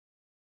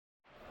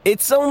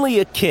It's only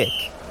a kick,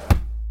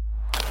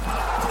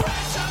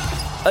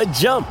 a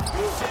jump,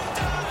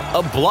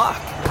 a block.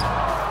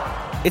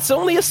 It's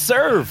only a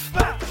serve.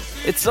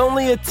 It's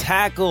only a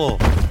tackle,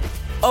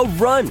 a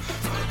run.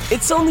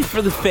 It's only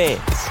for the fans.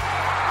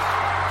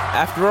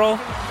 After all,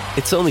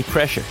 it's only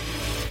pressure.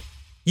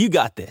 You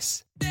got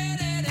this.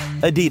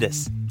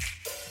 Adidas.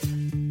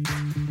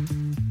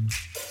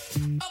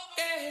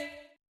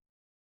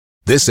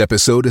 This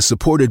episode is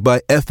supported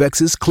by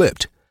FX's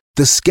Clipped,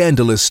 the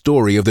scandalous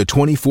story of the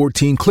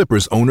 2014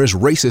 Clippers owner's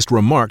racist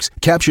remarks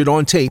captured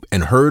on tape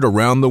and heard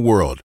around the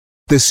world.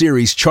 The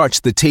series charts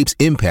the tape's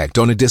impact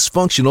on a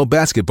dysfunctional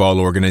basketball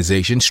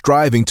organization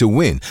striving to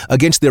win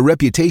against their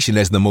reputation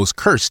as the most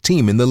cursed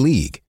team in the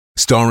league.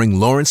 Starring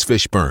Lawrence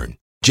Fishburne,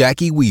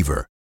 Jackie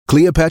Weaver,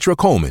 Cleopatra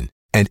Coleman,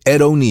 and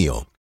Ed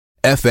O'Neill.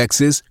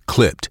 FX's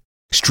Clipped,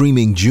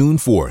 streaming June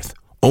 4th,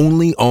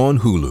 only on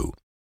Hulu.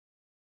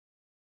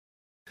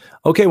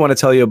 Okay, I want to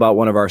tell you about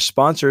one of our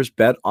sponsors,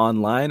 Bet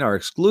Online, our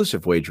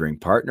exclusive wagering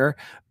partner.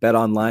 Bet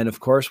Online,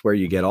 of course, where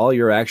you get all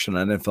your action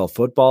on NFL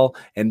football,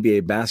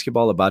 NBA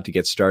basketball about to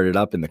get started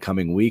up in the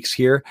coming weeks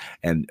here.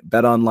 And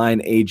Bet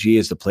Online AG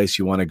is the place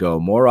you want to go.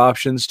 More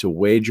options to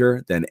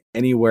wager than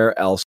anywhere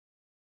else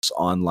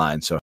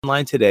online. So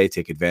online today,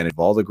 take advantage of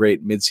all the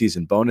great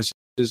midseason bonuses,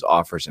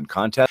 offers, and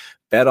contests.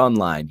 Bet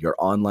Online, your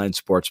online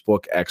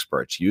sportsbook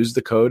experts. Use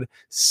the code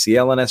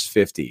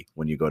CLNS50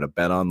 when you go to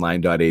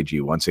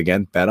betonline.ag. Once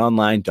again,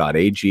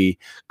 betonline.ag,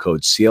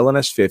 code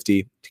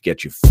CLNS50 to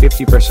get you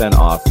 50%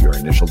 off your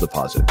initial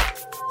deposit.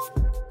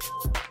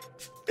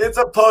 It's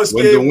a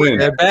post-game win.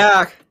 They're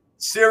back.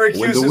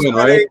 Syracuse is winning.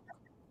 Right?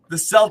 The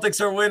Celtics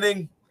are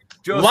winning.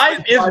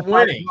 Life is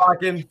winning.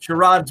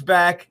 Sherrod's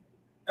back.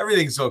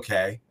 Everything's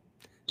okay.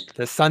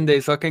 The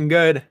Sunday's looking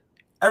good.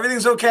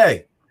 Everything's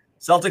okay.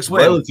 Celtics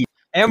win.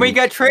 And we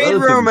got trade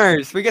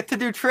rumors. We get to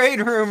do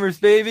trade rumors,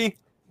 baby.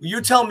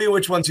 You tell me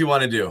which ones you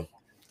want to do.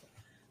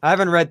 I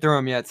haven't read through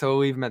them yet, so we'll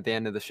leave them at the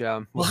end of the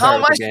show. Well, how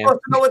am I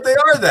supposed to know what they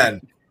are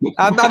then?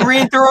 I'm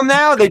reading through them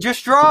now. They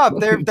just dropped.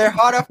 They're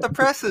hot off the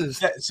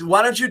presses. Yeah, so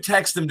why don't you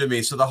text them to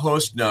me so the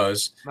host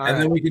knows, All and right.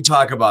 then we can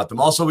talk about them.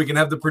 Also, we can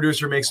have the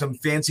producer make some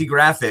fancy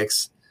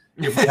graphics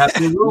if we have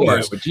any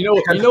rumors. Yeah, but you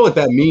know what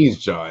that means,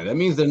 John? That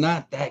means they're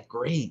not that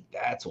great.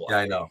 That's why. Yeah,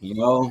 I know. You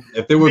know,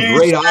 if there were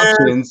great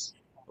options,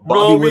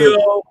 Bobby would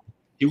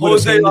have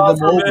Jose handed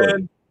them over.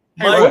 Offerman,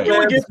 Hey, Mike what can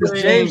we get Benson.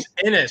 this James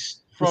Ennis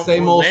from The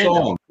same old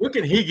Orlando? song. What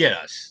can he get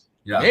us?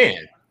 Yeah.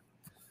 Man.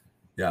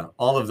 Yeah,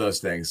 all of those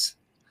things.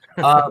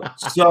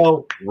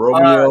 So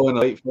Romeo and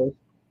late first.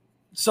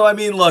 So, I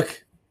mean,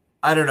 look,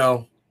 I don't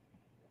know.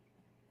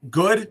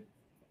 Good?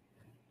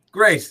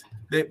 Great.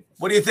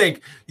 What do you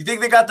think? You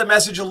think they got the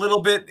message a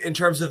little bit in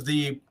terms of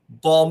the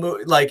ball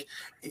move? Like,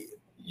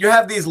 you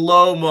have these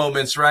low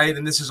moments, right?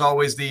 And this is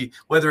always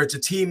whether it's a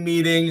team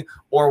meeting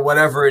or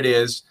whatever it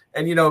is.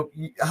 And, you know,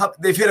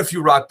 they've hit a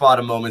few rock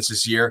bottom moments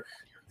this year.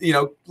 You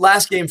know,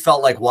 last game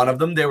felt like one of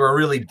them. They were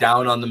really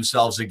down on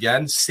themselves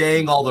again,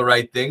 saying all the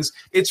right things.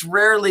 It's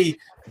rarely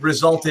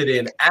resulted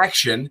in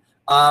action.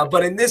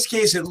 But in this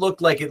case, it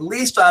looked like, at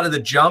least out of the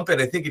jump, and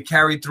I think it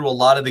carried through a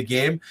lot of the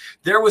game,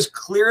 there was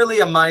clearly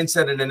a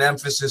mindset and an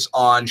emphasis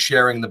on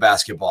sharing the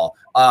basketball.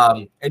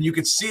 And you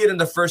could see it in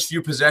the first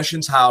few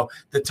possessions, how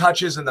the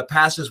touches and the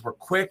passes were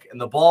quick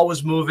and the ball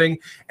was moving.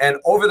 And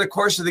over the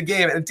course of the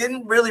game, and it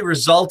didn't really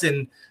result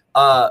in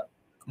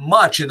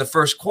much in the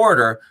first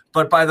quarter,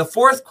 but by the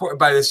fourth quarter,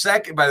 by the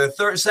second,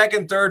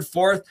 third,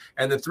 fourth,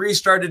 and the three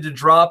started to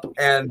drop,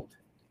 and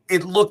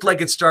it looked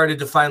like it started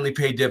to finally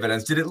pay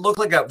dividends. Did it look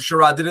like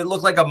Sherrod? Did it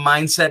look like a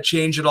mindset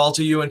change at all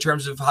to you in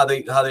terms of how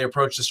they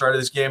approached the start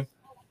of this game?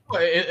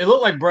 It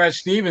looked like Brad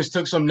Stevens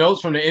took some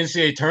notes from the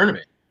NCAA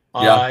tournament.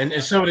 And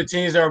some of the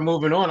teams that are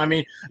moving on. I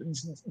mean,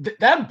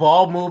 that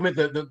ball movement,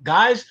 the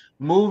guys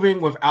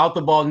moving without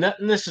the ball, not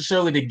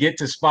necessarily to get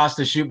to spots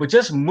to shoot, but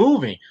just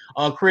moving,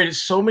 created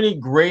so many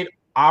great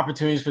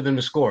opportunities for them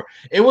to score.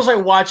 It was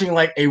like watching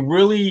like a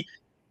really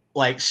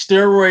like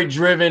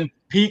steroid-driven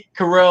Pete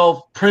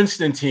Carroll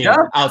Princeton team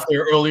out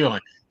there early on.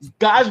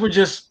 Guys were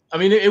just, I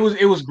mean, it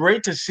was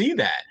great to see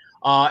that.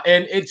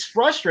 And it's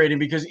frustrating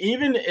because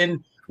even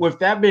with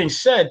that being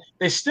said,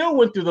 they still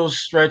went through those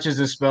stretches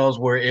and spells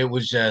where it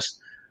was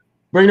just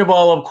bring the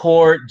ball up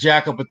court,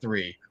 jack up a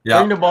three. Yep.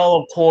 Bring the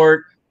ball up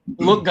court,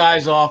 look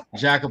guys off,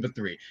 jack up a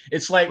three.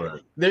 It's like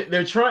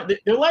they're trying.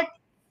 They're like,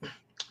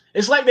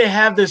 it's like they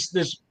have this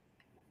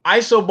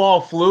iso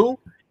ball flu,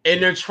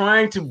 and they're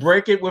trying to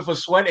break it with a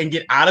sweat and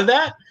get out of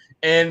that.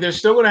 And they're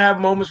still going to have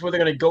moments where they're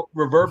going to go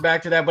revert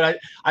back to that. But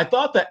I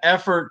thought the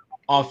effort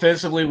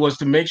offensively was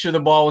to make sure the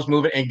ball was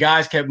moving and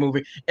guys kept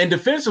moving. And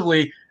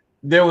defensively,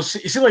 it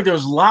seemed like there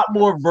was a lot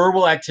more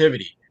verbal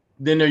activity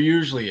than there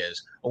usually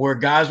is, where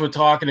guys were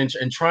talking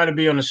and trying to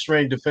be on the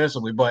string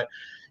defensively. But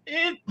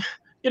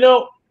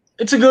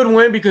it's a good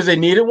win because they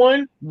needed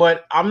one.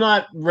 But I'm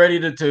not ready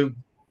to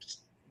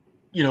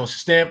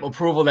stamp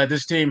approval that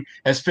this team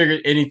has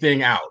figured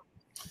anything out.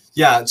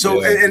 Yeah.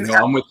 So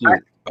I'm with you.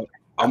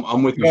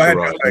 I'm with you,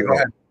 Sherrod. Go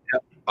ahead.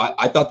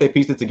 I thought they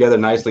pieced it together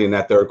nicely in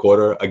that third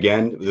quarter.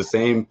 Again, the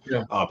same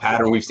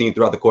pattern we've seen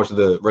throughout the course of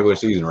the regular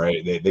season,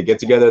 right? They get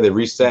together, they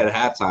reset at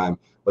halftime,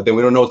 but then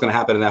we don't know what's going to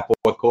happen in that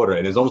fourth quarter.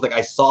 And it's almost like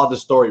I saw the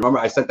story. Remember,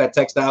 I sent that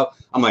text out.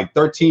 I'm like,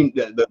 13.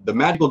 The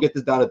Magic will get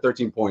this down to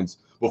 13 points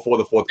before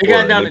the fourth quarter.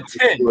 They got down to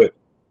 10.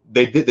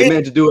 They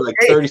managed to do it like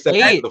 30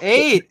 seconds.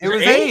 Eight. It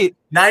was 8.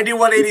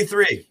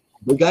 91-83.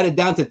 They got it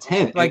down to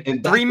 10. Like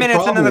and 3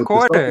 minutes into the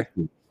quarter.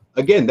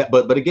 Again,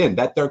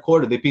 that third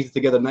quarter, they pieced it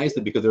together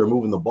nicely because they were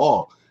moving the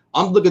ball.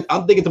 I'm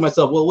thinking to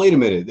myself, well, wait a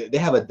minute. They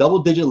have a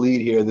double-digit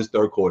lead here in this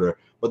third quarter,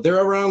 but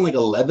they're around like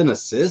 11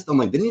 assists. I'm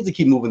like, they need to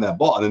keep moving that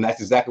ball, and then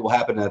that's exactly what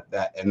happened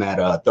in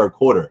that third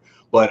quarter.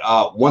 But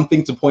one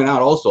thing to point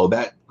out also,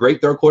 that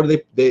great third quarter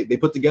they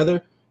put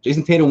together,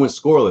 Jason Tatum went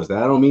scoreless, and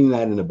I don't mean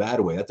that in a bad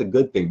way. That's a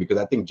good thing because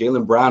I think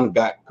Jaylen Brown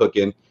got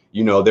cooking.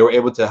 You know, they were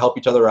able to help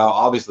each other out.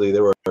 Obviously,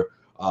 they were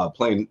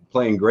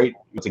playing great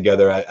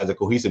together as a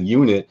cohesive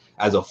unit,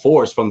 as a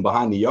force from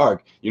behind the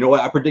arc. You know what?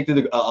 I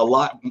predicted a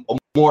lot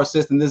more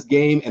assists in this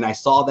game, and I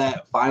saw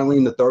that finally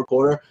in the third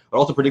quarter. I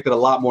also predicted a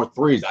lot more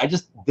threes. I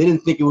just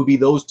didn't think it would be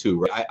those two.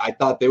 Right? I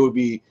thought they would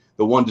be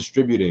the one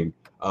distributing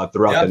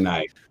throughout the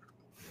night.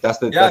 That's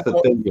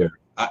the thing here.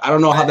 I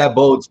don't know how that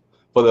bodes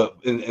for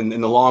in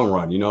the long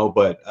run, you know.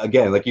 But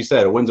again, like you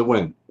said, a win's a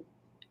win.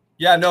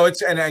 Yeah, no,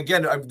 and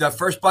again, the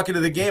first bucket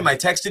of the game, I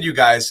texted you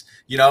guys,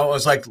 you know, I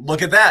was like,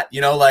 look at that, you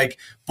know, like,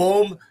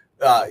 boom,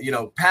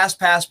 pass,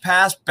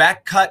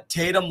 back cut,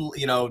 Tatum,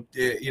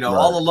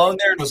 all alone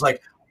there. It was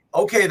like,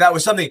 okay, that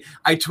was something.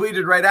 I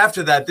tweeted right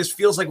after that, this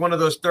feels like one of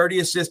those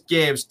 30-assist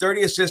games,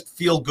 30-assist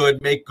feel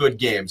good, make good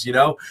games, you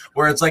know,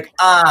 where it's like,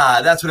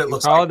 that's what it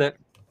looks like.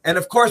 And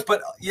of course,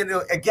 but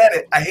I get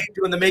it. I hate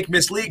doing the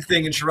make-miss league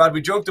thing. And Sherrod,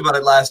 we joked about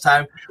it last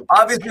time.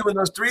 Obviously, when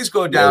those threes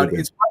go down,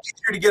 it's much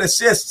easier to get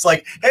assists.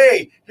 Like,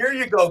 hey, here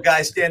you go,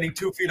 guys standing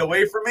 2 feet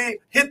away from me.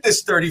 Hit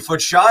this 30-foot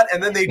shot,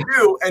 and then they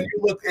do, and you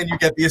look and you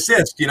get the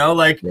assist. You know,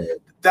 like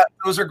that.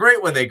 Those are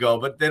great when they go,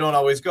 but they don't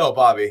always go,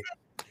 Bobby.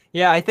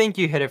 Yeah, I think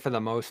you hit it for the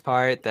most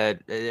part,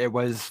 that it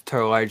was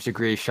to a large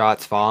degree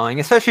shots falling,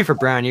 especially for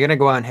Brown. You're going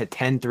to go out and hit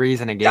 10 threes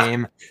in a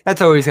game.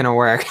 That's always going to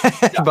work.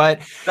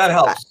 But that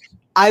helps.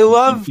 I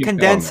love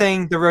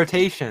condensing the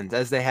rotations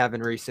as they have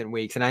in recent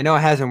weeks. And I know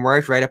it hasn't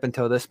worked right up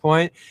until this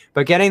point,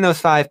 but getting those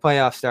 5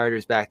 playoff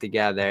starters back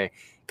together,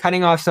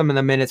 cutting off some of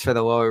the minutes for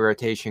the lower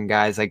rotation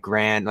guys like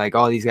Grant, like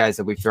all these guys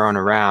that we've thrown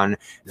around,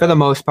 for the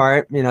most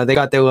part, you know, they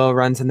got their little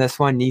runs in this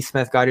one.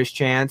 Nesmith got his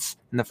chance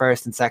in the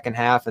first and second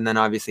half, and then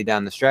obviously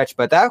down the stretch.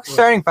 But that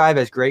starting 5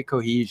 has great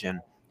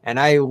cohesion, and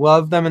I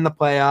love them in the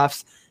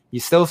playoffs. You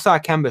still saw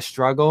Kemba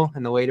struggle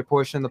in the later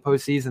portion of the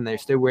postseason. They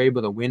still were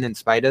able to win in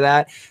spite of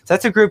that. So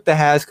that's a group that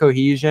has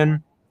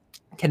cohesion,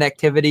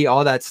 connectivity,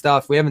 all that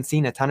stuff. We haven't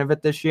seen a ton of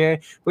it this year.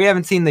 We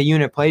haven't seen the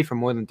unit play for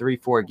more than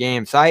 3-4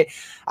 games. So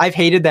I've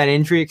hated that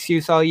injury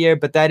excuse all year,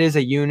 but that is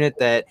a unit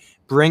that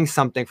brings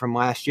something from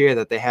last year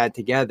that they had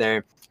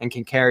together and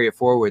can carry it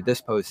forward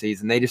this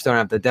postseason. They just don't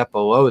have the depth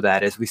below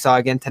that, as we saw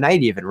again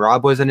tonight. Even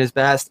Rob wasn't his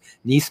best.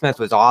 Nesmith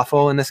was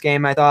awful in this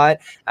game, I thought.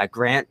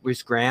 Grant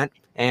was Grant.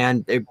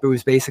 And it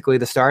was basically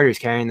the starters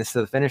carrying this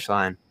to the finish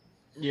line.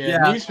 Yeah.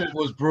 Nesmith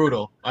was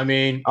brutal. I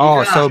mean,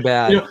 so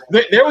bad. You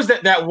know, there was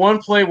that one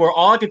play where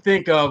all I could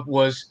think of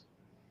was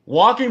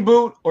walking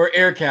boot or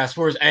air cast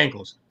for his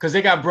ankles because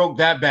they got broke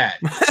that bad.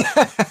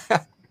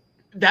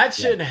 That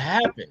shouldn't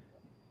happen.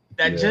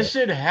 That just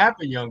shouldn't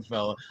happen, young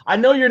fella. I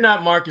know you're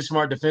not Marcus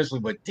Smart defensively,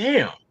 but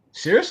damn,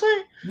 seriously?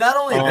 Not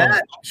only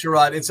that,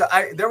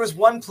 Sherrod, there was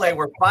one play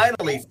where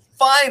finally,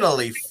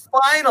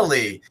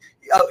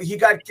 he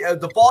got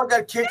the ball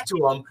got kicked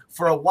to him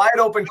for a wide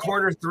open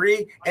corner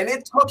 3, and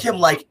it took him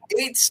like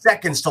 8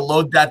 seconds to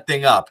load that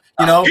thing up.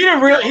 You know, he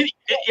didn't really.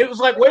 It was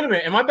like, wait a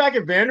minute, am I back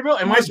at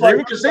Vanderbilt? Am I dreaming?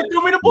 Because they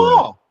threw me the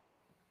ball.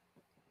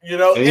 You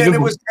know, and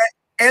it was.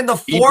 And the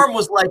form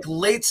was like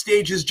late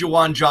stages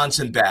Juwan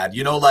Johnson bad,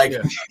 you know, like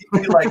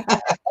like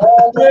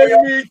all the way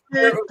up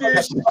there. It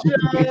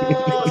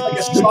was like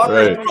a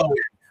soccer throw.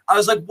 I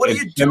was like, what are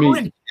you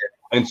doing?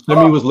 And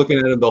Shimmy was looking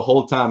at him the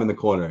whole time in the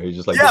corner. He's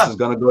just like, this is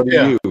gonna go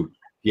to you.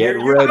 Get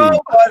ready.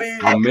 Buddy.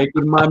 I'm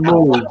making my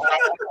move.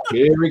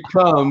 Here it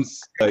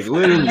comes. Like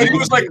literally. And he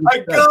was like, I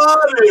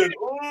got it.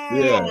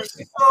 It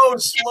was so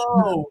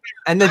slow.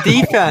 And the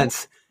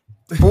defense,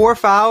 4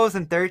 fouls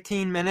in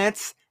 13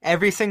 minutes.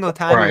 Every single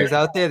time he was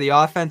out there, the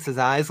offense's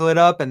eyes lit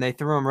up, and they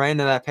threw him right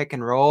into that pick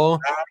and roll,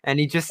 and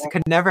he just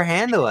could never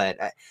handle it.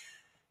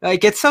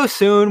 Like, it's so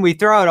soon. We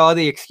throw out all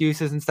the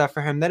excuses and stuff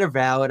for him that are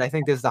valid. I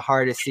think this is the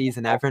hardest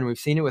season ever, and we've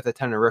seen it with a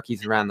ton of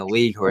rookies around the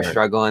league who are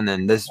struggling,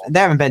 and there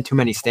haven't been too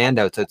many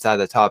standouts outside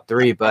the top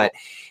 3, but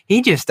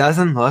he just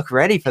doesn't look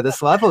ready for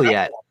this level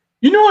yet.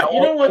 You know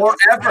what?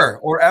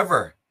 Or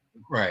ever.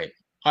 Right.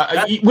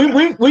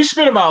 We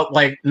spent about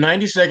like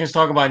 90 seconds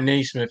talking about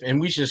Naismith, and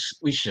we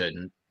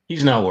shouldn't.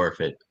 He's not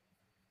worth it.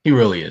 He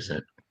really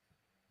isn't.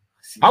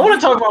 I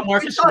want to talk about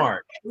Marcus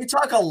Smart. We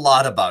talk a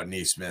lot about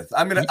Nesmith.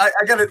 I mean,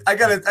 I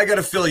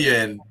gotta fill you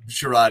in,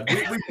 Sherrod.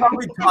 We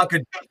probably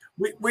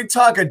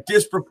talk a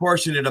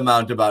disproportionate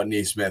amount about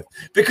Nesmith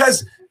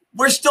because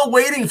we're still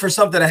waiting for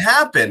something to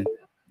happen.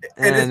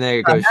 And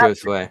there goes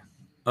Josue.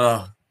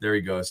 Oh, there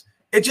he goes.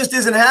 It just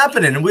isn't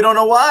happening, and we don't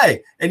know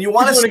why. And you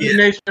want to give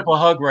Naismith a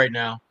hug right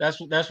now. That's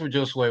where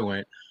Josue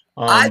went.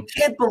 I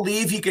can't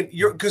believe he can.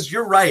 Because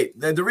you're right.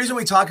 The reason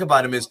we talk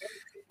about him is,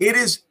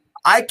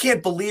 I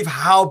can't believe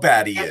how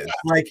bad he is.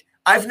 Like,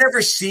 I've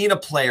never seen a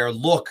player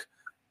look.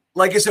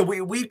 Like I said,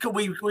 we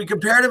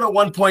compared him at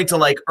one point to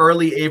like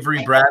early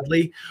Avery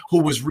Bradley, who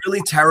was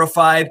really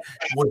terrified,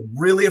 was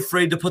really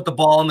afraid to put the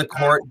ball in the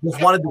court, just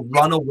wanted to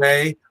run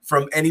away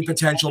from any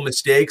potential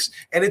mistakes.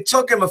 And it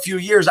took him a few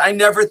years. I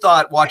never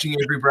thought watching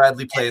Avery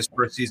Bradley play his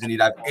first season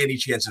he'd have any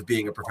chance of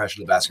being a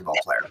professional basketball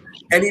player.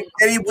 And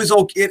he was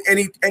okay, and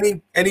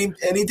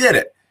he did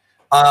it.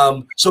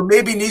 So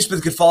maybe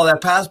Naismith could follow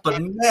that path,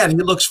 but man, he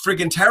looks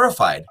freaking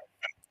terrified.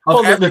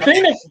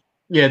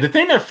 The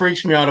thing that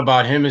freaks me out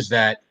about him is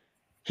that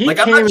he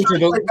I've not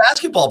played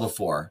basketball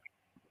before.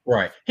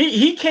 Right.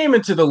 He came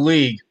into the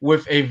league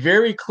with a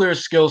very clear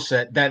skill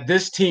set that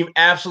this team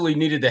absolutely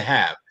needed to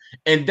have.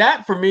 And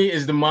that for me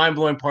is the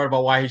mind-blowing part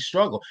about why he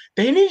struggled.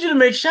 They need you to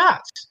make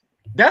shots.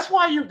 That's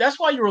why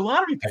you're a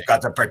lottery pick. I've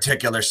got the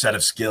particular set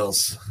of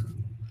skills.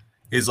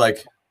 He's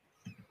like,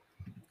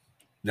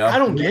 no. I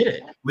don't get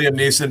it. Liam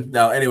Neeson.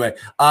 No, anyway.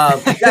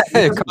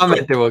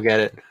 Commenter will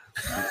get it.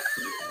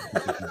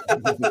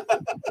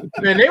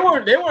 Man, they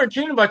weren't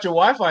kidding about your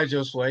Wi-Fi,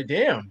 Josue.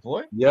 Damn,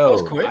 boy.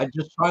 Yo, I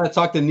just trying to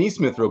talk to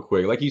Naismith real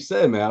quick. Like you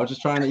said, man, I was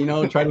just trying to,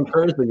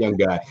 encourage the young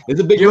guy. It's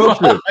a big road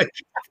trip.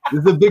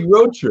 It's a big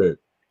road trip.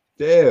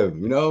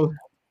 Damn,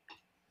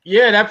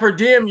 Yeah, that per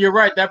diem, you're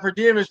right. That per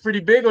diem is pretty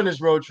big on this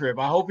road trip.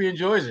 I hope he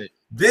enjoys it.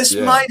 This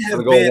might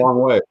have been a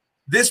long way.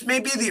 This may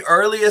be the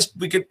earliest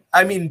we could.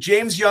 I mean,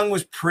 James Young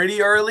was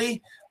pretty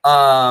early.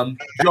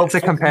 That's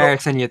a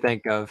comparison you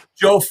think of.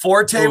 Joe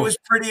Forte was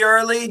pretty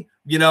early.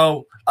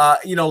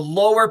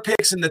 Lower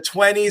picks in the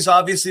 20s,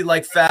 obviously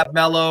like Fab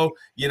Melo.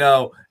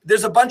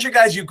 There's a bunch of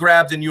guys you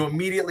grabbed, and you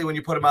immediately when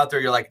you put them out there,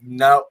 you're like,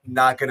 no,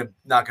 not gonna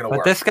work.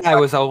 But this guy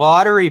was a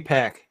lottery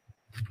pick.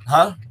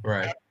 Huh?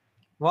 Right.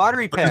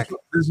 Lottery pick.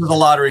 This was a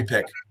lottery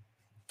pick.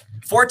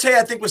 Forte,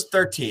 I think, was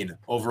 13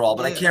 overall,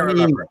 but I can't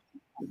remember.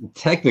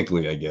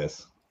 Technically, I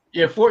guess.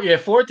 Yeah,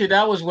 Forte.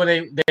 That was when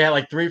they had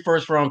like 3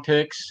 first-round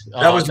picks.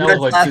 That was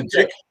like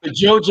the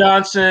Joe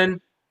Johnson,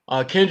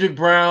 Kendrick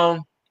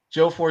Brown,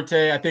 Joe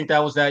Forte. I think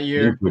that was that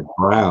year. Kendrick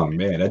Brown,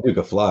 man, that dude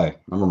could fly. I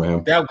remember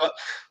him.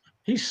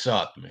 He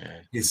sucked,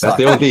 man. That's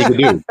the only thing he could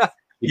do.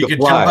 He could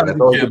fly. That's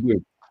all he could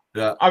do.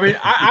 Yeah. I mean,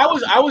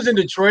 I was in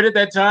Detroit at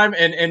that time,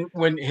 and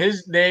when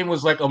his name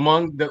was like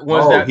among the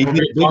ones that we were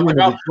talking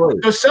about,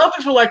 the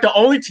Celtics were like the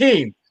only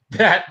team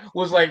that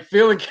was like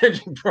feeling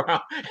Kendrick Brown,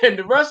 and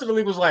the rest of the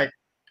league was like,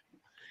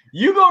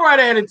 you go right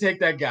ahead and take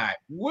that guy.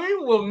 We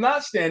will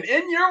not stand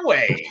in your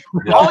way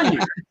all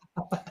year.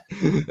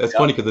 That's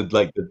funny because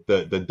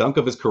the dunk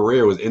of his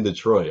career was in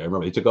Detroit. I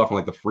remember he took off from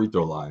like the free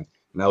throw line,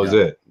 and that was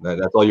it.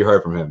 That's all you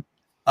heard from him.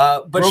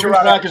 But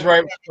Sherrod is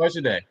right twice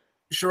a day.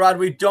 Sherrod,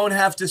 we don't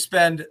have to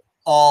spend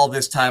all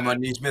this time on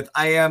Naismith.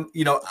 I am,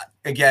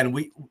 again,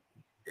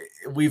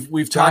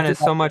 we've talked about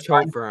so much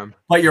hope for him.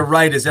 But you're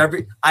right.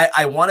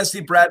 I want to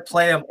see Brad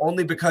play him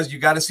only because you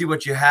got to see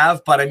what you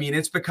have. But I mean,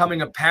 it's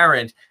becoming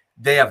apparent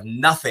they have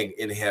nothing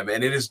in him,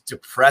 and it is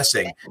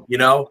depressing.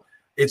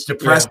 It's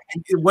depressing.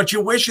 Yeah. What you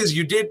wish is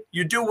you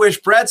do wish.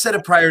 Brad said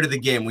it prior to the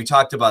game. We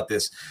talked about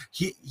this.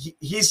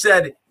 He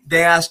said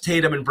they asked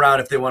Tatum and Brown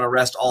if they want to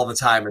rest all the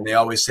time, and they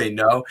always say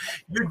no.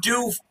 You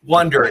do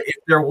wonder if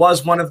there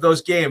was one of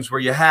those games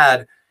where you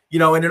had,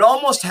 and it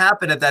almost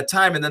happened at that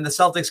time, and then the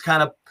Celtics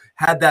kind of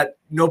had that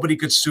nobody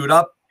could suit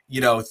up,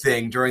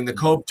 thing during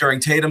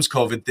Tatum's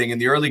COVID thing in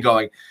the early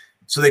going,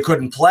 so they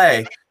couldn't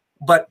play.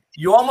 But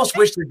you almost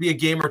wish there'd be a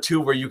game or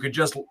two where you could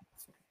just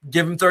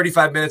give him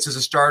 35 minutes as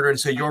a starter and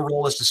say your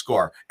role is to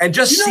score and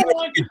just see if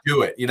you can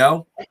do it,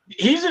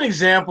 He's an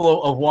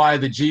example of why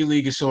the G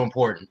League is so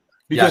important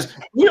because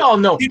we all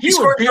know he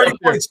would be up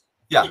there.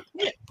 Yeah.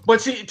 But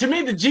see, to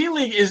me, the G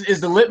League is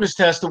the litmus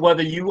test of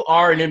whether you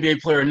are an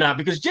NBA player or not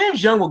because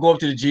James Young will go up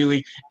to the G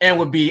League and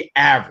would be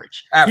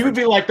average. He would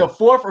be like the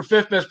 4th or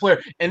 5th best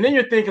player. And then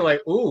you're thinking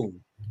like, ooh,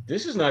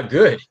 this is not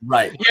good.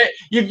 Right.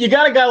 Yeah, you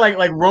got a guy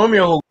like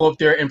Romeo who'll go up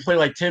there and play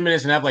like 10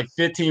 minutes and have like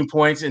 15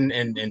 points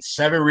and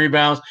 7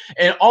 rebounds.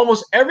 And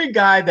almost every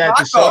guy that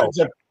decides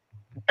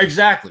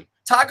exactly.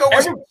 Taco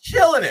was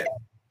killing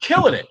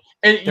it.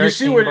 And you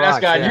see where that's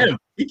got him.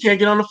 He can't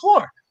get on the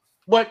floor.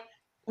 But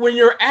when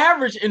you're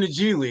average in the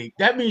G League,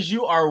 that means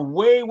you are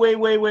way, way,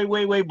 way, way,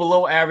 way, way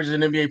below average as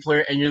an NBA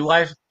player, and your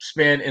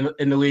lifespan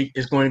in the league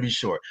is going to be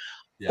short.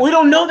 Yeah. We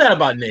don't know that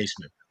about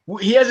Naismith.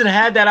 He hasn't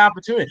had that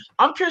opportunity.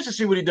 I'm curious to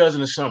see what he does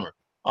in the summer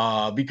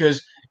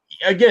because,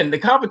 again, the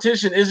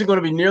competition isn't going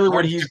to be nearly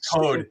what he's –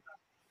 code.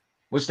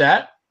 What's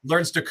that?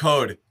 Learns to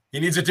code. He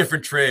needs a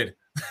different trade.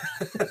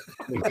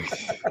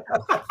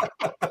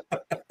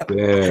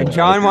 And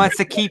John wants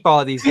to keep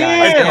all these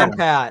guys. Damn,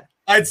 Pat.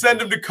 I'd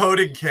send him to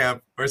coding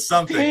camp or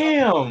something.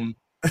 Damn.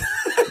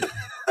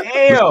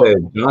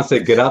 John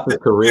said, "Get out the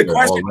career."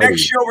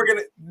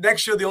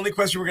 Next show, the only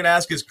question we're gonna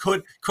ask is,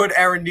 could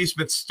Aaron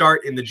Naismith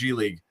start in the G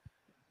League?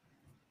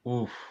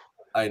 Oof.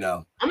 I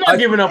know. I'm not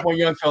giving up on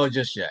young fella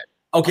just yet.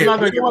 Okay, I don't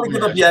want to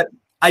give up yet.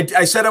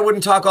 I said I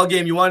wouldn't talk all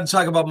game. You wanted to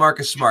talk about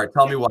Marcus Smart.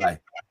 Tell me why.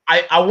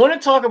 I want to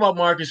talk about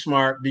Marcus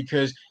Smart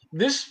because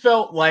this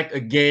felt like a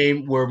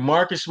game where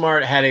Marcus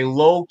Smart had a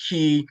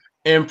low-key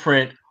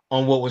imprint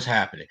on what was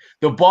happening.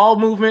 The ball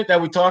movement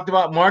that we talked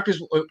about,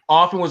 Marcus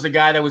often was the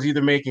guy that was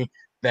either making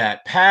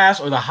that pass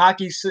or the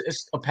hockey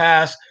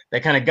pass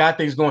that kind of got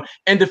things going.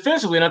 And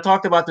defensively, and I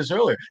talked about this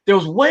earlier, there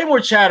was way more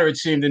chatter, it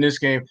seemed, in this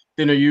game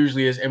than there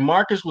usually is. And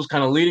Marcus was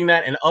kind of leading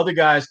that, and other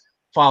guys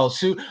followed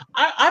suit.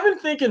 I've been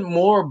thinking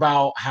more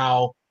about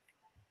how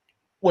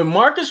when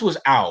Marcus was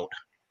out,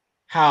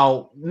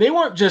 how they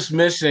weren't just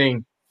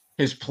missing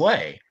his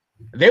play.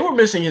 They were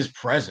missing his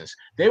presence.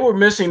 They were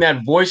missing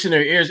that voice in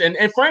their ears. And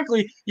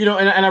frankly,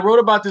 and I wrote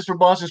about this for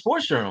Boston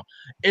Sports Journal.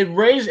 It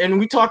raised, and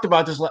we talked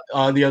about this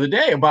the other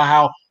day, about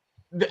how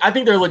I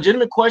think there are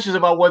legitimate questions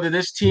about whether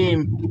this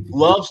team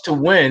loves to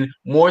win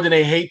more than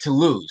they hate to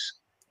lose.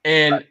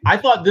 And I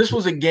thought this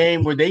was a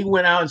game where they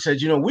went out and said,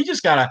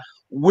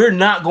 we're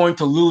not going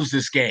to lose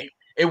this game.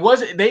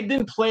 They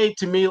didn't play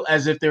to me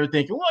as if they were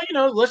thinking,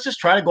 well, let's just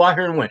try to go out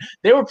here and win.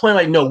 They were playing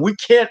like, no, we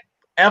can't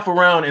F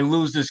around and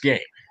lose this game.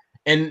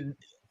 And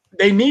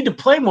they need to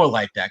play more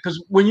like that.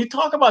 Because when you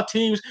talk about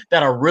teams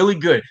that are really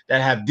good,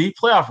 that have deep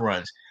playoff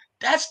runs,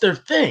 that's their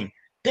thing.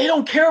 They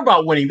don't care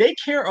about winning. They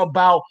care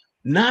about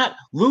not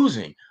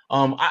losing.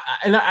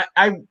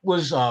 I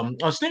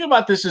was thinking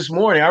about this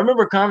morning. I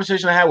remember a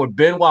conversation I had with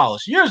Ben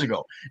Wallace years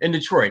ago in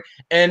Detroit.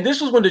 And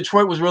this was when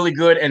Detroit was really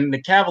good and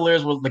the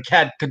Cavaliers were the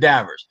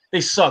cadavers.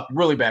 They sucked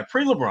really bad,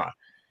 pre-LeBron.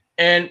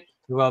 And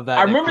love that.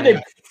 I remember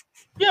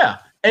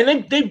and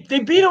they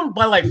beat them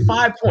by like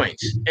 5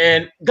 points.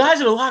 And guys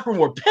in the locker room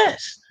were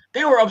pissed.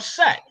 They were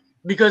upset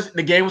because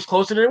the game was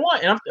closer than they won.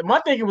 And my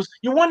thinking was,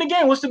 you won the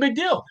game. What's the big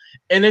deal?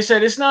 And they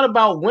said, it's not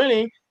about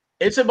winning.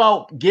 It's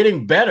about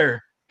getting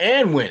better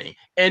and winning.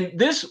 And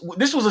this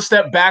was a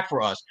step back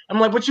for us. I'm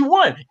like, but you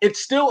won.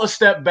 It's still a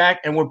step back,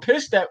 and we're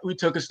pissed that we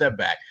took a step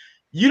back.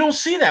 You don't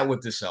see that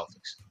with the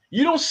Celtics.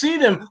 You don't see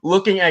them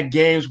looking at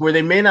games where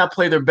they may not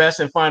play their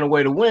best and find a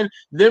way to win,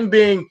 them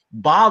being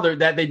bothered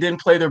that they didn't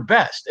play their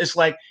best. It's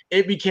like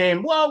it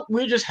became, well,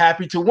 we're just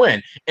happy to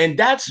win. And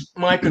that's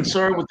my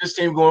concern with this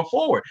team going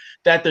forward,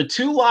 that they're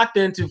too locked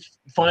into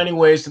finding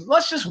ways to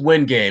let's just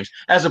win games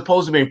as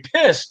opposed to being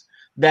pissed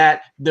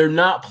that they're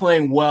not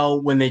playing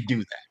well when they do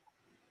that.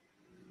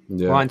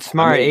 Yeah. Well, and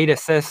Smart, 8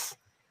 assists.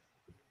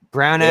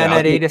 Brown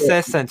had 8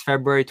 assists since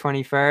February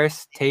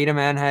 21st. Tatum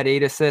had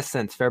 8 assists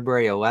since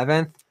February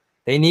 11th.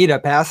 They need a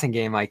passing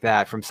game like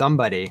that from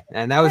somebody.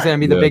 And that was going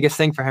to be the biggest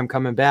thing for him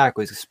coming back,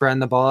 was spreading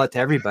the ball out to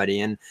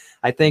everybody. And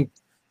I think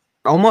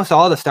almost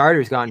all the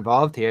starters got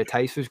involved here.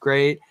 Tice was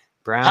great.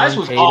 Brown, Tice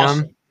was Tatum.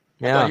 Awesome.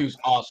 Yeah, he was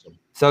awesome.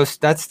 So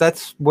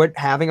that's what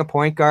having a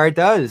point guard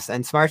does.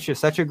 And Smart's just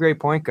such a great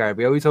point guard.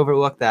 We always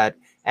overlook that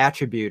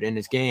attribute in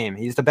his game.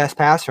 He's the best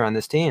passer on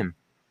this team.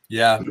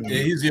 Yeah,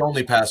 he's the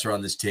only passer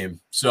on this team.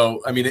 So,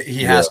 I mean,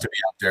 he has to be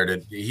up there.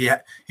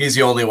 He's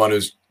the only one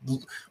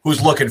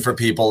who's looking for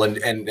people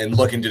and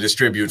looking to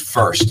distribute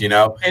first,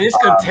 And it's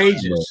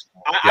contagious.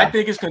 I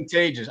think it's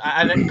contagious.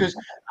 Because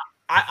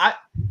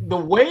the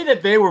way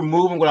that they were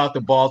moving without the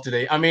ball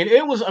today,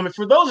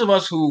 for those of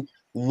us who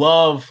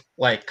love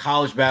like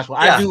college basketball,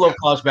 I do love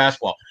college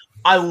basketball.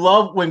 I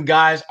love when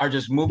guys are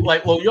just moving.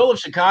 Like Loyola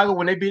Chicago,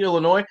 when they beat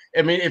Illinois,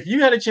 if you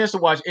had a chance to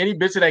watch any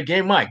bits of that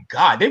game, my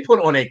God, they put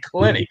on a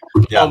clinic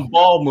on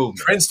ball movement.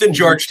 Princeton,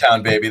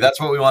 Georgetown, baby. That's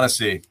what we want to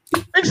see.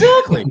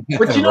 Exactly.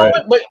 But you know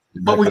what?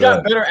 But we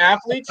got better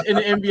athletes in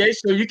the NBA,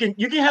 so you can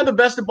have the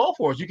best of both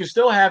worlds. You can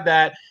still have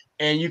that,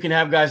 and you can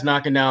have guys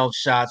knocking down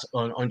shots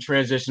on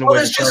transition. Well,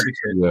 it's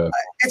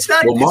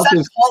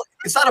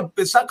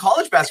not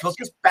college basketball. It's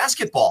just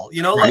basketball.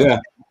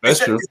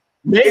 That's true.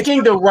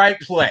 Making the right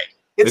play.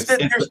 And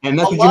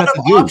that's what you have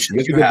to do. You have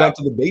to get back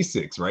to the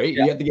basics, right?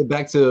 Yeah. You have to get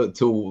back to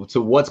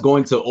what's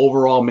going to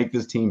overall make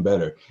this team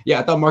better. Yeah,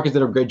 I thought Marcus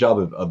did a great job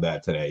of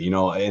that today,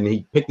 and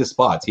he picked his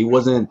spots. He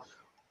wasn't,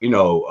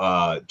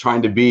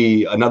 trying to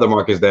be another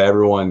Marcus that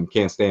everyone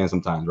can't stand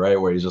sometimes, right?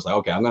 Where he's just like,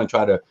 okay, I'm going to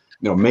try to,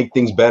 make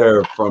things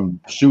better from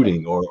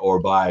shooting or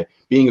by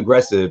being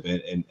aggressive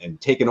and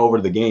taking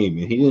over the game.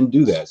 And he didn't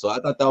do that. So I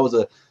thought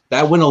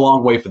that went a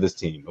long way for this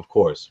team, of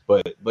course.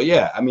 But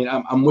yeah,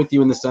 I'm with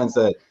you in the sense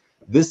that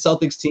this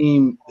Celtics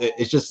team,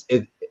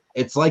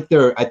 it's like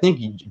I think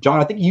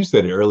you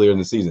said it earlier in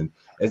the season.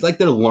 It's like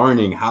they're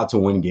learning how to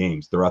win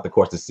games throughout the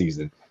course of the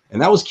season. And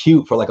that was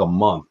cute for like a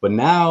month. But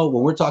now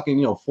when we're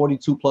talking,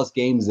 42 plus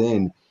games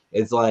in,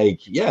 it's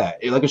like,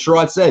 like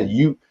Sherrod said,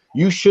 you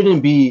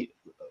shouldn't be,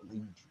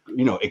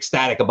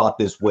 ecstatic about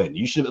this win.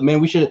 We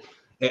should,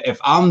 if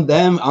I'm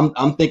them,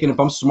 I'm thinking if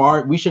I'm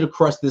Smart, we should have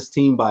crushed this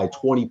team by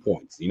 20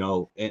 points,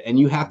 and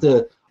you have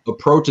to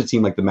approach a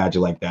team like the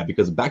Magic like that,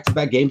 because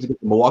back-to-back games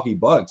against the Milwaukee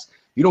Bucks,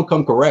 you don't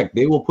come correct,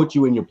 they will put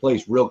you in your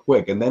place real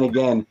quick. And then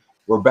again,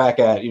 we're back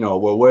at,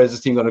 where is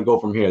this team going to go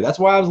from here? That's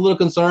why I was a little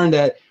concerned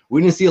that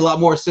we didn't see a lot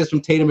more assists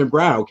from Tatum and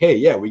Brown. Okay,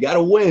 yeah, we got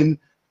to win.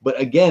 But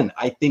again,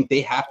 I think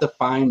they have to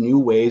find new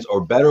ways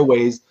or better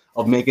ways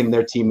of making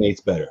their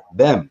teammates better.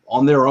 Them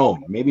on their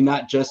own, maybe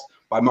not just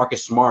by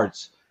Marcus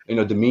Smart's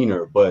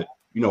demeanor, but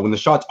when the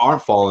shots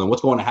aren't falling,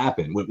 what's going to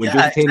happen? When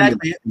Jason Tatum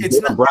and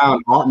Jaylen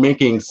Brown aren't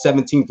making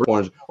 17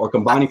 3-pointers or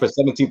combining for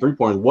 17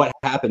 3-pointers, what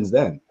happens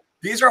then?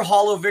 These are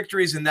hollow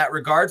victories in that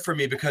regard for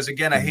me because,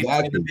 again, I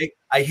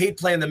hate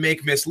playing the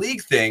make-miss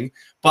league thing,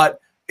 but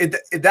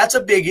that's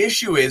a big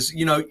issue is,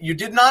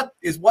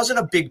 it wasn't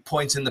a big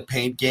points in the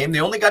paint game.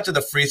 They only got to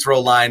the free throw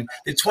line.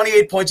 They had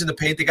 28 points in the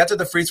paint. They got to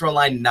the free throw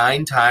line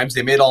 9 times.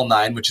 They made all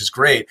 9, which is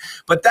great.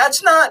 But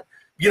that's not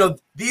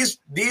 –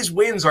 these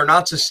wins are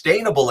not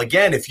sustainable.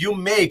 Again, if you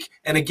make,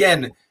 and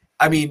again,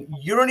 I mean,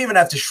 you don't even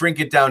have to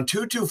shrink it down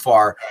too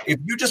far. If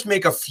you just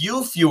make a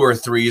few fewer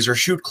threes or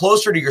shoot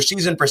closer to your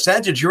season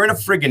percentage, you're in a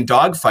friggin'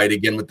 dogfight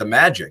again with the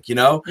Magic, Yeah,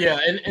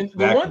 and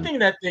the one thing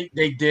that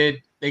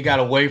they got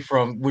away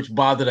from, which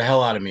bothered the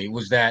hell out of me,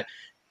 was that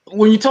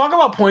when you talk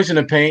about points in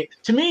the paint,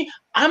 to me,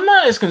 I'm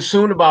not as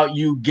concerned about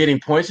you getting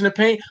points in the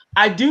paint.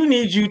 I do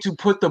need you to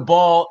put the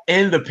ball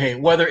in the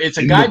paint, whether it's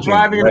a guy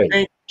driving in the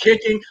paint,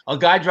 kicking, a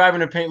guy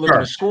driving in the paint looking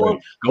to score,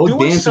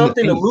 doing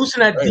something to loosen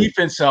that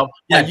defense up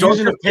by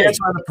using the paint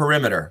on the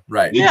perimeter.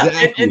 Right. Yeah,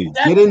 exactly.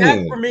 and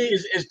that for me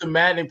is the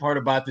maddening part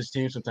about this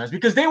team sometimes,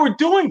 because they were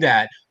doing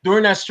that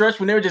during that stretch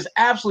when they were just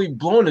absolutely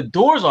blowing the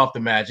doors off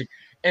the Magic.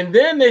 And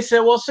then they said,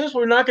 well, since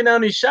we're knocking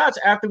down these shots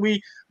after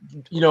we,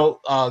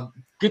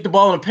 get the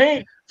ball in the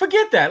paint,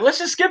 forget that. Let's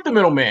just skip the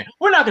middleman.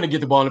 We're not going to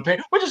get the ball in the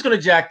paint. We're just going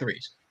to jack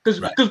threes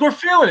because we're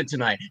feeling it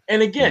tonight.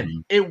 And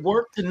again, it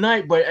worked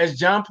tonight. But as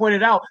John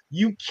pointed out,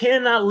 you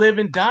cannot live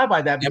and die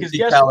by that because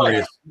guess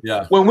what?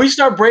 Yeah. When we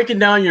start breaking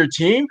down your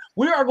team,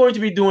 we are going to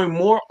be doing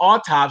more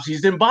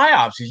autopsies than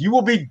biopsies. You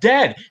will be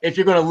dead if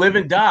you're going to live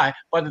and die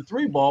by the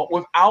 3 ball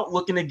without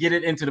looking to get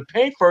it into the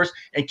paint first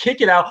and kick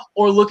it out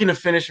or looking to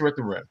finish it at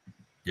the rim.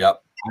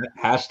 Yep.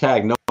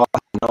 Hashtag no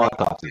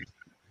autopsy.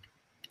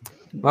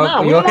 Well,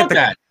 no, we don't want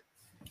that.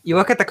 You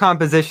look at the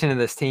composition of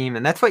this team,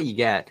 and that's what you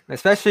get,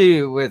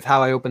 especially with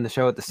how I opened the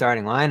show with the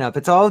starting lineup.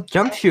 It's all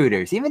jump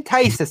shooters, even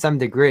Tice to some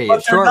degree.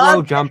 It's short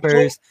roll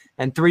jumpers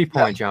and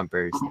 3-point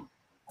jumpers.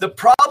 The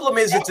problem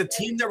is it's a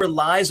team that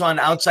relies on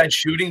outside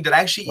shooting that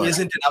actually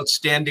isn't an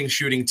outstanding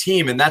shooting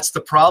team, and that's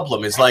the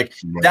problem. Is like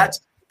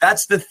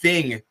that's the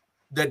thing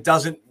that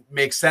doesn't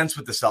make sense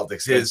with the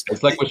Celtics.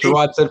 It's like what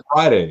Sherrod said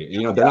Friday.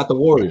 They're not the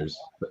Warriors.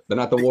 They're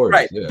not the Warriors.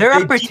 Right. Yeah. They're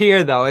upper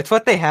tier, though. It's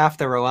what they have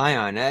to rely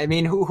on. I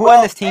mean, who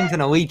on this team's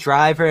an elite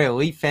driver,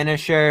 elite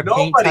finisher,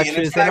 paint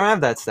touchers? They don't have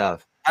that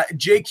stuff.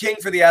 Jay King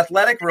for The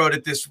Athletic wrote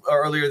it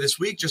earlier this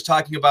week, just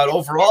talking about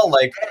overall,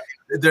 like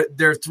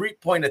their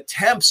 3-point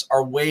attempts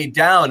are way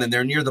down, and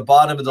they're near the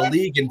bottom of the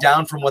league and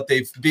down from what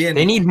they've been.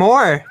 They need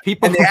more.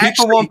 People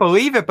won't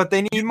believe it, but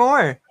they need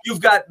more. You've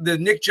got the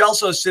Nick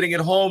Gelso sitting at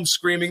home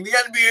screaming, the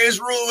NBA is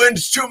ruined,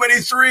 it's too many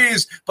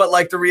threes. But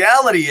like the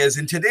reality is,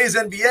 in today's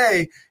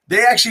NBA,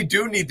 they actually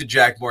do need to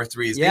jack more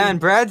threes. Yeah, and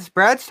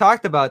Brad's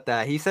talked about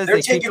that. He says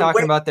they keep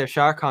talking about their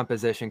shot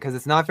composition because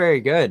it's not very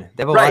good.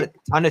 They have a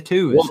ton of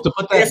twos. Well, to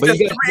put that, if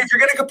you're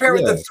going to compare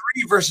with the 3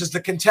 versus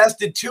the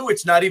contested 2,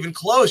 it's not even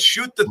close.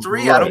 Shoot the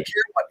 3. I don't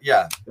care what.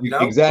 Yeah,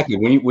 exactly.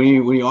 When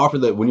you offer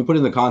when you put it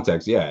in the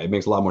context, it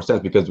makes a lot more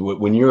sense because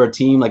when you're a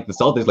team like the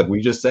Celtics, like we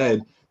just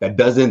said,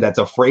 that's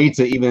afraid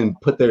to even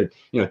put their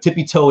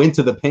tippy toe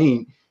into the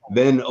paint,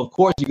 then of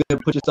course you're going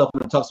to put yourself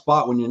in a tough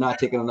spot when you're not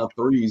taking enough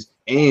threes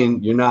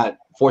and you're not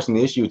forcing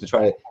the issue to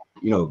try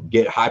to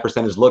get high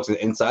percentage looks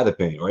inside the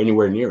paint or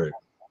anywhere near it.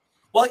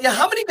 Well, yeah,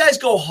 how many guys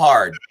go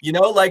hard?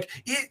 Like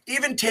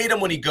even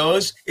Tatum when he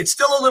goes, it's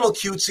still a little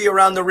cutesy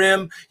around the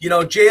rim.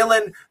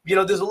 Jalen,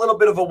 there's a little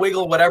bit of a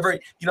wiggle, whatever.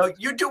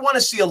 You do want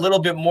to see a little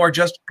bit more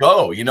just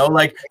go,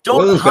 like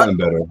don't Jalen's gotten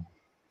better.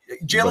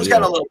 Jalen's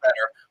gotten a little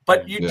better,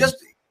 but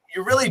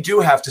you really do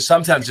have to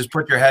sometimes just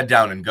put your head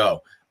down and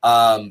go.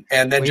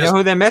 And then you know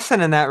who they're missing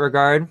in that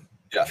regard?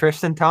 Yeah.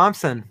 Tristan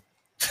Thompson.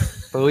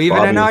 Believe it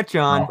or not,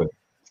 John.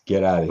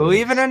 Get out of here.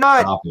 Believe it or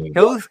not,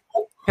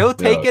 he'll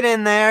take it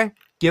in there,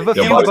 give a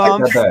few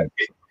bumps.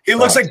 He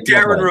looks like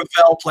Darren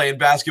Ravel playing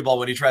basketball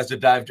when he tries to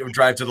drive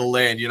to the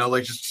lane,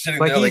 like just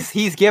sitting there.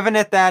 He's giving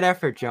it that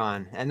effort,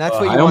 John, and that's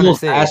what you want to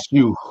see. I almost asked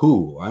you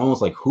who.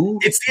 Who?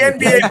 It's the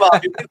NBA,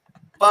 Bobby.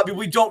 Bobby,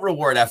 we don't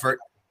reward effort,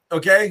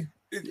 okay?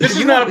 This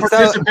is not a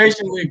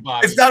participation league,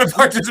 Bobby. It's not a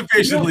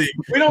participation league.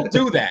 We don't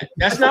do that.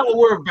 That's not what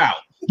we're about.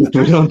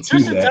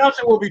 Tristan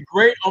Thompson will be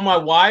great on my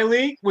Y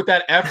League with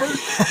that effort.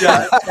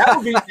 Yeah, that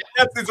would be.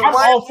 I'm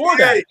all for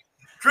that.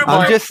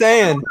 I'm just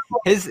saying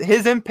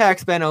his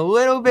impact's been a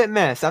little bit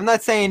missed. I'm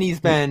not saying he's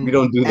been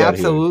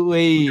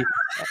absolutely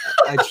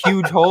a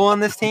huge hole on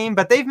this team,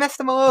 but they've missed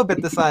him a little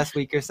bit this last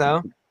week or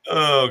so.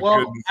 Oh,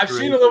 well, I've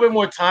seen a little bit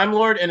more Time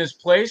Lord in his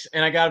place,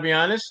 and I got to be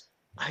honest,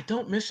 I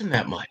don't miss him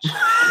that much.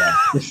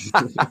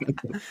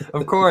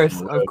 Of course.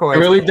 I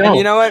really don't. And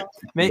you know what?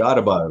 Forgot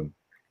about him.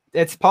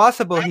 It's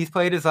possible he's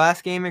played his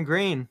last game in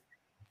green,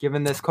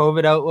 given this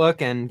COVID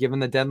outlook and given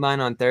the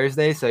deadline on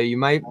Thursday. So you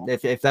might,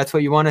 if that's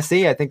what you want to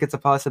see, I think it's a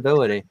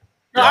possibility.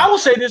 Now, I will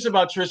say this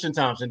about Tristan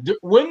Thompson.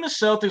 When the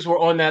Celtics were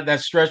on that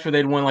stretch where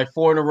they'd won like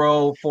 4 in a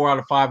row, 4 out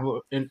of 5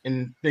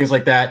 and things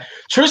like that,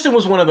 Tristan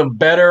was one of the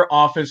better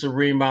offensive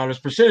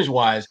rebounders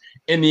percentage-wise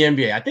in the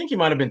NBA. I think he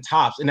might have been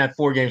tops in that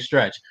 4-game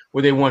stretch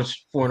where they won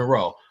 4 in a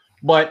row.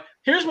 But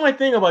here's my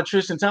thing about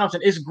Tristan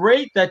Thompson. It's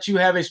great that you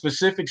have a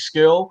specific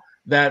skill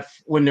that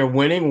when they're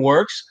winning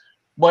works,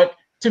 but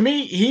to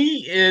me,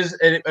 he is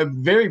a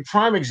very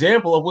prime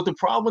example of what the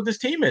problem with this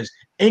team is: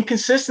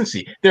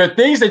 inconsistency. There are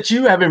things that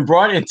you have been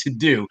brought in to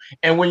do,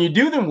 and when you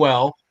do them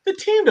well, the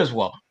team does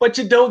well, but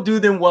you don't do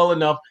them well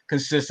enough,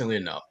 consistently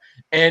enough.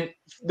 And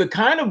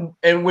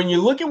when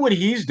you look at what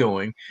he's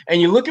doing,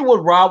 and you look at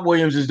what Rob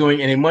Williams is doing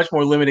in a much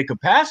more limited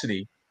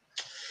capacity,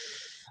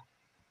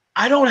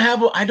 I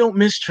don't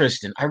miss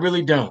Tristan. I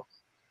really don't.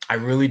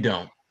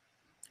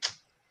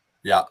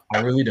 Yeah, I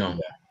really don't.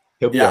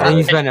 I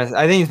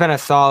think he's been a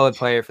solid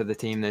player for the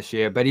team this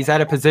year, but he's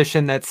at a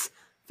position that's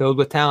filled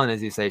with talent,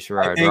 as you say,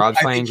 Sherrod. Rob's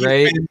playing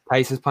great.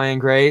 Tyson's playing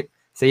great.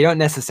 So you don't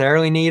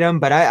necessarily need him,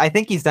 but I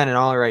think he's done an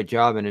all right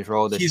job in his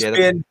role this year. He's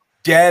been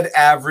dead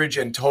average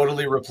and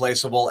totally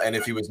replaceable. And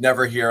if he was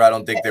never here, I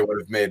don't think they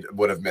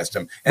would have missed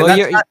him. And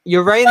well,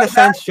 you're right in the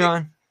sense,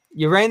 John.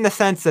 You're right in the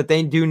sense that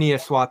they do need to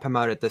swap him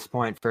out at this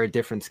point for a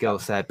different skill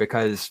set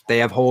because they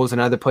have holes in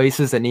other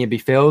places that need to be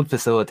filled: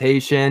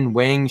 facilitation,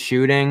 wing,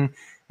 shooting.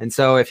 And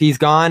so if he's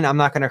gone, I'm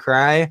not going to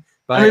cry,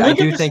 but I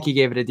do think he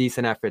gave it a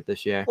decent effort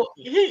this year. Well,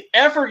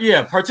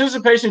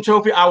 participation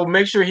trophy. I will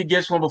make sure he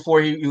gets one before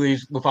he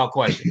leaves without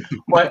question.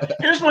 But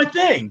here's my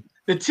thing.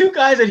 The two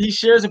guys that he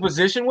shares a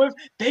position with,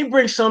 they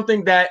bring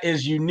something that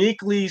is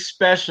uniquely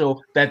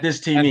special that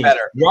this team needs.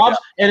 Rob's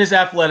and his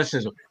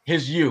athleticism,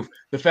 his youth,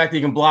 the fact that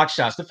he can block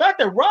shots, the fact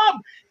that Rob,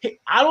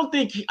 I don't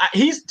think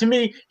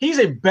he's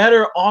a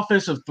better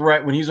offensive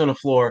threat when he's on the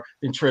floor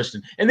than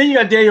Tristan. And then you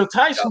got Daniel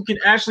Tice who can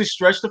actually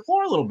stretch the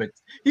floor a little bit.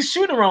 He's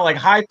shooting around like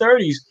high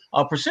 30s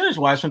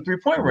percentage-wise from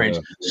three-point range.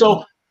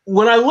 So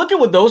when I look at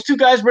what those two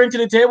guys bring to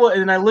the table,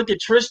 and then I look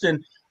at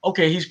Tristan,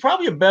 okay, he's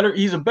a better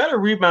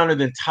rebounder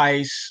than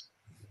Tice,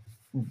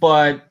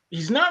 but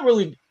he's not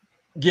really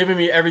giving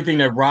me everything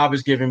that Rob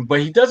is giving,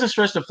 but he doesn't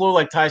stretch the floor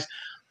like Tice.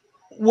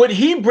 What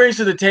he brings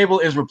to the table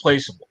is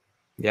replaceable.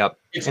 Yep.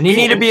 And you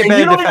need to be a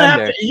better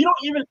defender.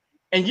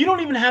 You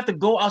don't even have to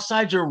go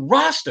outside your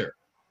roster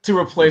to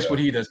replace what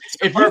he does.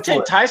 If you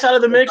take Tice out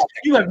of the mix,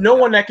 you have no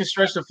one that can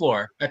stretch the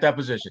floor at that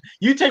position.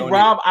 You take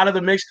Rob out of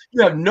the mix,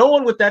 you have no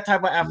one with that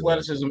type of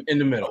athleticism in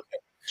the middle.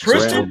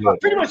 Tristan,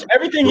 pretty much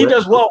everything he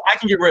does well, I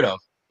can get rid of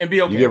and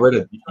be okay. You get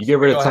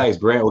rid of Tice,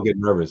 Grant will get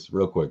nervous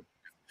real quick.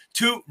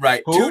 Two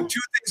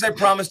things I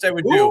promised I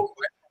would do.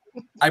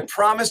 I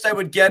promised I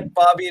would get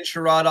Bobby and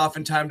Sherrod off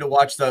in time to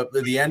watch the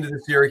end of the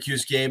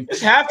Syracuse game.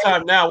 It's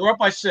halftime now. We're up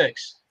by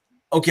 6.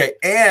 Okay,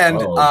 and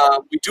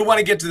we do want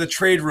to get to the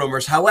trade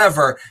rumors.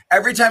 However,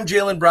 every time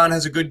Jaylen Brown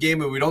has a good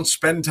game and we don't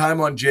spend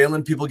time on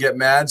Jaylen, people get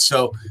mad.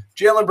 So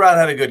Jaylen Brown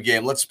had a good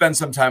game. Let's spend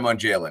some time on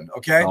Jaylen,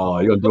 okay? Oh,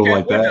 you're going to do it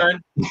like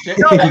that?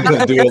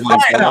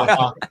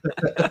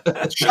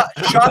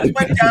 Shots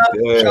went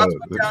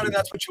down, and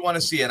that's what you want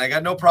to see. And I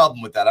got no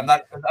problem with that. I'm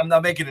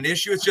not making an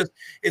issue.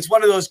 It's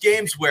one of those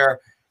games where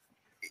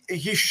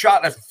he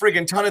shot a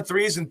friggin' ton of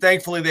threes, and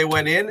thankfully they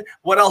went in.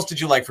 What else did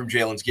you like from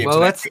Jaylen's game? Well,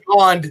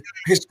 beyond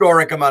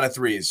historic amount of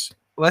threes.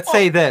 Let's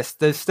say this: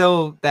 there's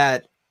still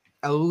that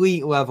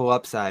elite level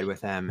upside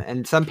with him,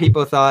 and some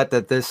people thought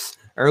that this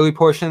early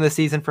portion of the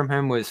season from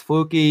him was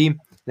fluky.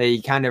 That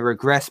he kind of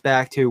regressed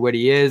back to what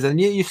he is, and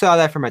you saw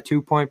that from a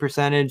 2-point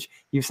percentage.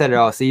 You've said it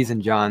all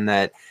season, John,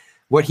 that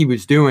what he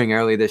was doing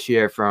early this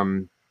year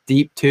from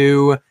deep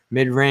 2,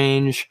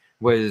 mid-range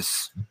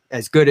was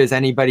as good as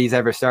anybody's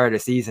ever started a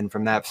season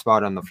from that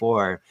spot on the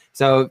floor.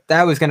 So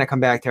that was going to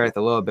come back to earth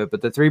a little bit,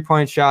 but the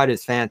 3-point shot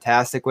is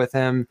fantastic with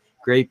him.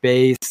 Great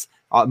base,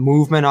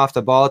 movement off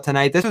the ball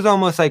tonight. This was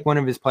almost like one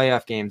of his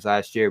playoff games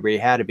last year where he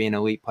had to be an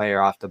elite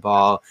player off the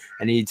ball,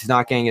 and he's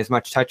not getting as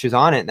much touches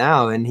on it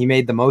now, and he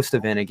made the most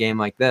of it in a game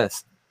like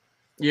this.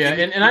 Yeah,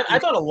 and I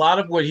thought a lot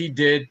of what he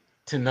did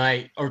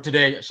tonight, or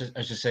today, I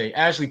should say,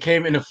 actually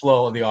came in the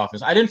flow of the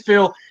offense. I didn't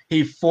feel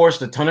he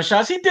forced a ton of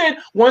shots. He did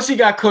once he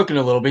got cooking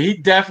a little bit. He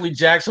definitely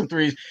jacked some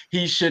threes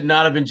he should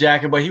not have been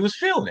jacking, but he was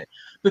feeling it.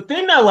 The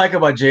thing that I like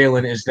about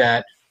Jaylen is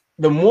that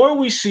the more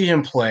we see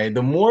him play,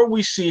 the more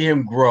we see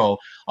him grow,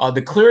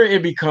 the clearer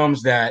it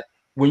becomes that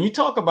when you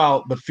talk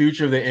about the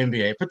future of the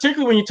NBA,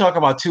 particularly when you talk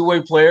about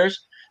two-way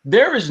players,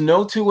 there is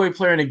no two-way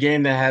player in the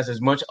game that has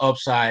as much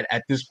upside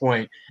at this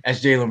point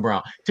as Jaylen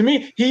Brown. To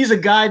me, he's a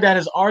guy that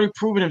has already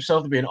proven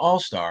himself to be an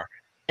all-star,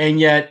 and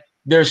yet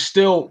there's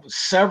still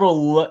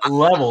several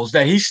levels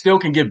that he still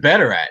can get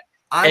better at.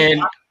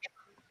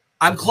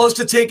 I'm close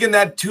to taking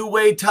that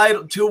two-way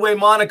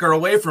moniker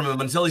away from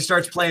him until he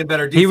starts playing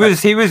better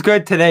defense. He was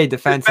good today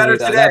defensively.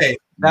 Today.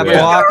 That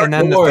block and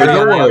then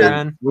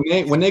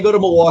when they go to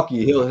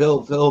Milwaukee, he'll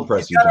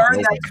impress you. He's got to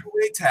earn that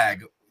two-way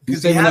tag.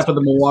 He's saving that for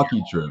the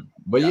Milwaukee trip.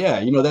 But yeah,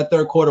 that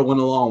third quarter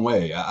went a long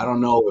way. I don't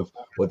know if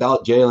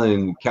without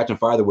Jaylen catching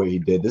fire the way he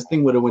did, this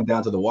thing would have went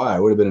down to the wire.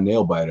 It would have been a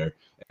nail biter.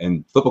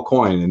 and flip a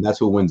coin, and that's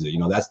who wins it.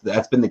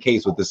 That's been the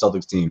case with the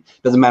Celtics team.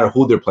 Doesn't matter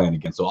who they're playing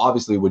against. So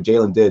obviously, what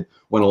Jalen did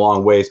went a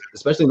long way,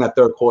 especially in that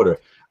third quarter.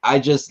 I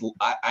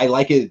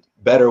like it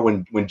better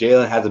when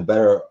Jalen has a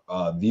better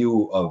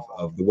view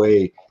of the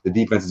way the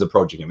defense is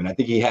approaching him, and I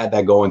think he had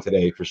that going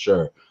today for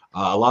sure.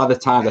 A lot of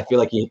the times, I feel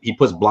like he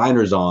puts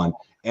blinders on,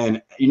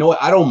 and you know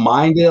what? I don't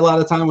mind it a lot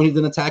of the time when he's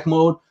in attack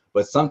mode,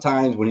 but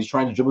sometimes when he's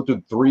trying to dribble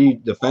through 3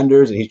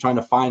 defenders and he's trying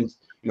to find,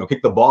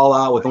 kick the ball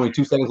out with only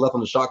 2 seconds left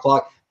on the shot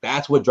clock,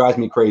 that's what drives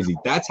me crazy.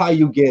 That's how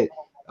you get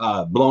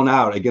blown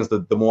out against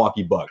the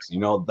Milwaukee Bucks.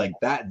 Like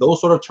that, those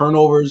sort of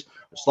turnovers,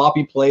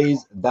 sloppy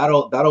plays,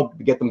 that'll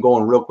get them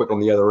going real quick on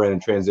the other end in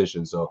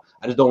transition. So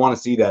I just don't want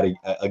to see that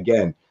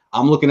again.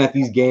 I'm looking at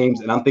these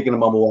games and I'm thinking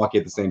about Milwaukee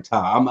at the same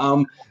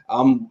time.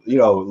 I'm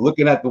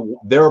looking at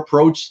their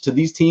approach to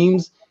these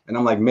teams, and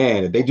I'm like,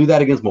 man, if they do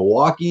that against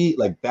Milwaukee,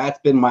 like that's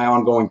been my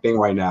ongoing thing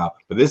right now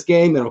for this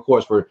game, and of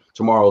course for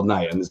tomorrow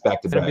night and this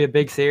back-to-back. It's gonna be a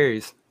big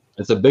series.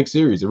 It's a big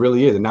series. It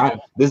really is. And not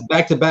this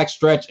back-to-back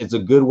stretch, it's a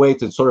good way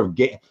to sort of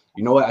get,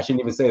 you know what? I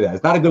shouldn't even say that.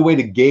 It's not a good way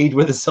to gauge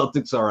where the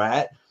Celtics are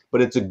at,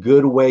 but it's a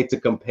good way to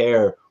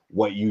compare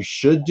what you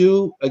should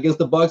do against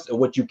the Bucks and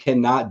what you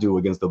cannot do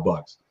against the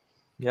Bucks.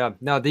 Yeah,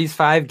 no, these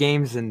 5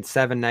 games and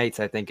 7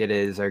 nights, I think it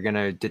is, are going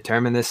to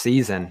determine this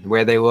season,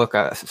 where they look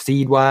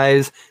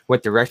seed-wise,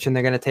 what direction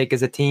they're going to take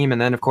as a team,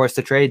 and then, of course,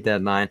 the trade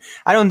deadline.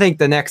 I don't think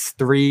the next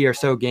 3 or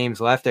so games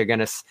left are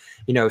going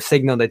to,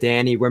 signal to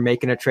Danny, we're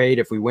making a trade.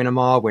 If we win them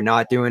all, we're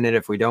not doing it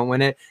if we don't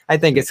win it. I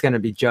think it's going to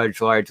be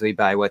judged largely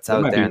by what's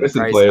out there and the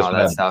price and all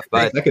that stuff.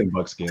 But second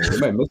Bucks game, they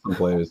might miss some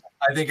players.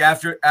 I think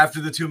after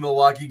the 2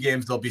 Milwaukee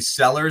games, there'll be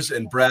sellers,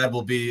 and Brad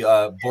will be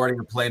boarding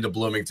a plane to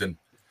Bloomington.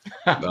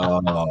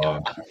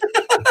 Oh,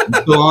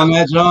 you still on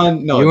that,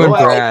 John? No, you and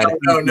Brad.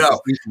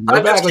 No.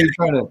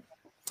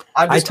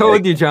 I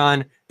told you,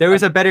 John, there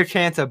was a better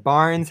chance of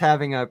Barnes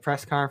having a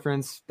press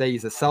conference that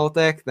he's a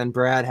Celtic than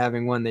Brad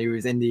having one that he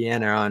was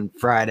Indiana on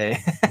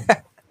Friday.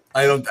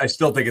 I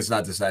still think it's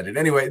not decided.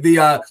 Anyway,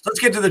 let's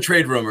get to the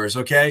trade rumors,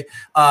 okay?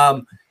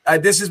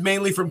 This is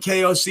mainly from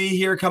KOC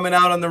here coming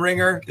out on the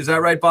Ringer. Is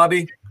that right,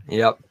 Bobby?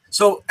 Yep.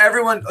 So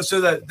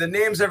the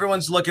names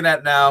everyone's looking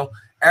at now.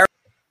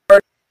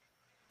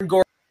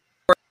 Gordon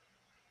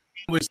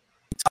was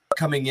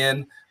coming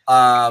in.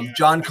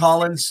 John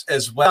Collins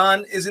as well.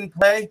 John is in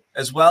play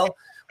as well.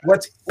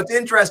 What's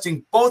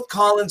interesting, both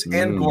Collins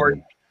and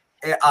Gordon,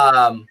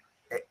 and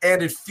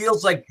it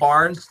feels like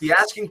Barnes, the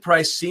asking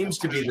price seems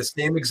to be the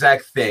same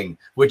exact thing,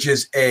 which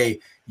is a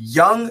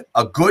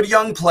good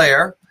young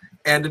player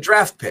and a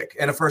draft pick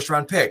and a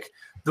first-round pick.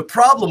 The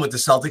problem with the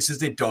Celtics is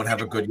they don't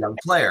have a good young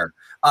player.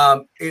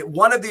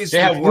 One of these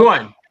they have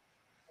one.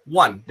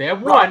 They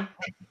have one.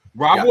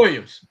 Rob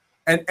Williams.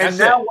 And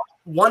now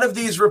one of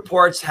these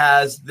reports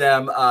has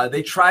them.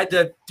 They tried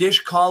to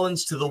dish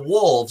Collins to the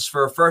Wolves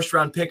for a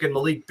first-round pick and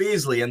Malik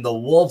Beasley, and the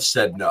Wolves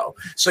said no.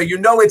 So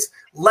it's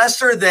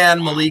lesser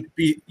than Malik.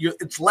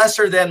 It's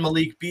lesser than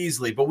Malik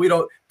Beasley,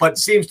 but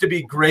seems to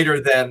be greater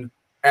than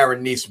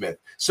Aaron Nesmith.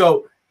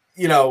 So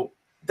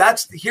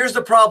here's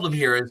the problem.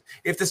 Here is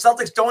if the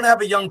Celtics don't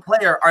have a young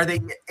player, are they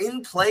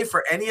in play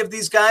for any of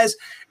these guys?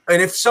 And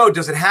if so,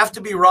 does it have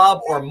to be Rob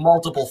or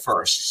multiple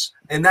firsts?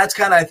 And that's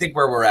kind of, I think,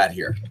 where we're at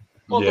here.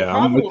 Well, the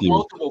problem with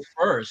multiple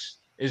firsts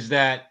is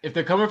that if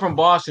they're coming from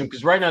Boston,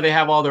 because right now they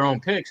have all their own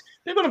picks,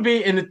 they're going to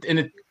be in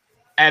the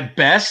at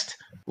best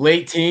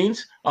late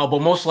teens, but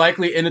most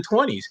likely in the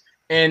 20s,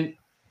 and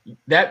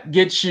that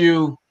gets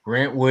you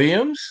Grant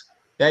Williams.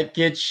 That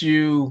gets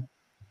you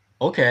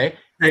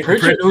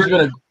Pritchard, who's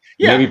going to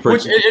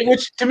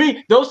which to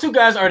me, those 2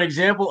 guys are an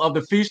example of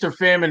the feast or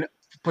famine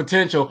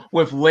potential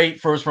with late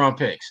first-round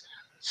picks.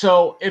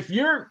 So if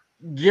you're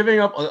giving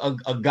up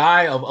a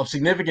guy of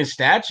significant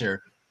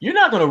stature, you're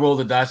not going to roll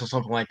the dice or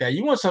something like that.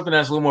 You want something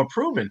that's a little more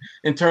proven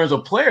in terms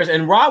of players.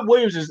 And Rob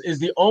Williams is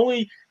the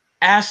only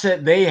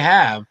asset they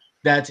have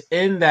that's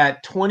in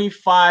that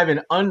 25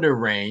 and under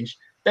range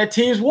that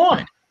teams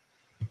want.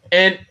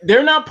 And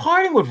they're not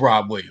parting with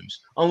Rob Williams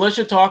unless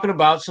you're talking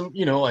about some,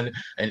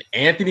 an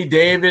Anthony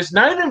Davis.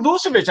 Not even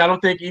Vucevic, I don't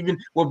think even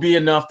will be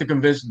enough to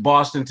convince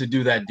Boston to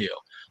do that deal.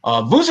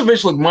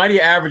 Vucevic looked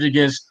mighty average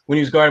when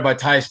he was guarded by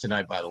Tice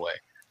tonight, by the way.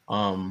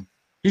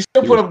 He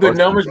still put up good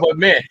numbers, but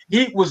man,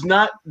 he was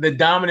not the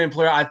dominant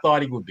player I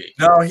thought he would be.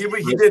 No, he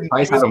didn't.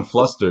 Tice had him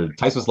flustered.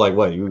 Tice was like,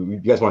 "What? You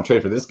guys want to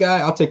trade for this guy?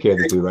 I'll take care of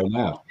this dude right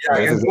now." Yeah,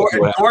 and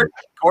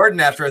Gordon,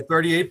 after a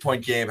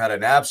 38-point game, had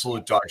an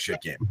absolute dog shit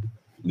game.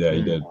 Yeah,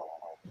 he did.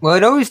 Well,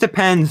 it always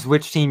depends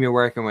which team you're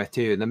working with,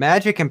 too. The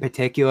Magic in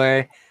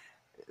particular,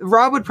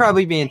 Rob would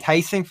probably be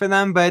enticing for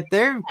them, but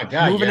they're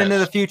moving into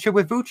the future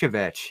with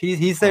Vucevic.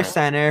 He's their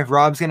center.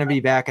 Rob's going to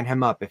be backing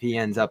him up if he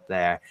ends up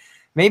there.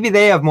 Maybe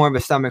they have more of a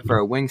stomach for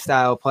a wing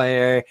style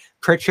player,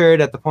 Pritchard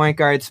at the point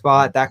guard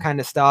spot, that kind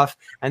of stuff.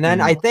 And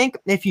then I think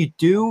if you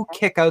do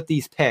kick out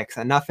these picks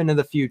enough into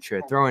the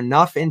future, throw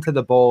enough into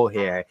the bowl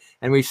here,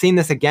 and we've seen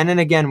this again and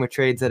again with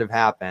trades that have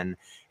happened.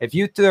 If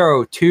you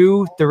throw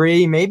 2,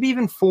 3, maybe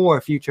even 4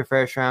 future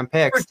first round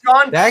picks,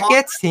 that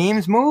gets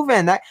teams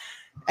moving.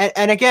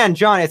 And again,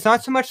 John, it's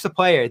not so much the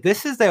player.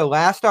 This is their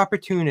last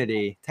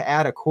opportunity to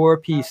add a core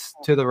piece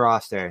to the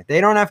roster.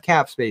 They don't have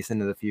cap space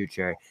into the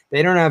future.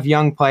 They don't have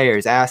young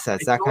players,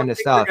 assets, that kind of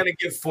stuff. They're going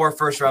to give 4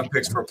 first-round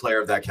picks for a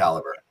player of that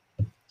caliber.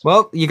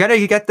 Well, you got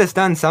to get this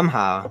done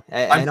somehow,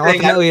 and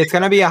ultimately, it's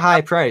going to be a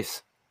high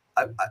price.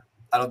 I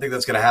don't think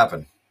that's going to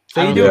happen.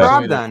 So you do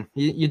Rob then.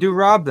 You do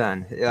Rob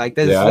then. Like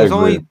there's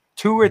only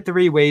 2 or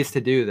 3 ways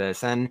to do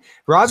this, and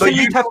Rob's going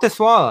to be tough to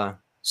swallow.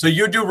 So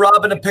you do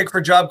Rob and a pick for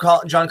John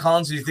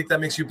Collins. Do you think that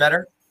makes you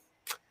better?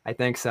 I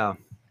think so.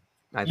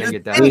 I think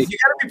it does. You got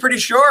to be pretty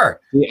sure.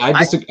 I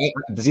disagree.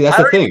 See, that's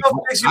the thing.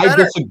 I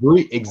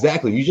disagree.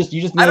 Exactly. You just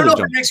I don't know if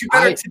it makes you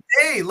better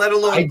today, let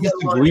alone. I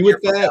disagree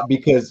with that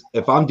because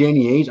if I'm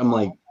Danny Ainge, I'm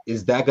like,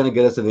 is that going to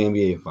get us to the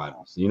NBA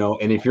Finals? You know,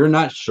 and if you're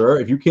not sure,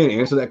 if you can't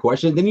answer that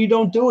question, then you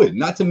don't do it.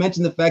 Not to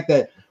mention the fact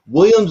that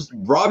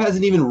Rob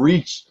hasn't even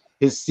reached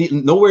his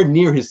nowhere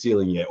near his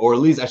ceiling yet, or at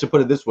least I should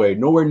put it this way,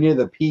 nowhere near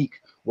the peak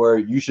where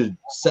you should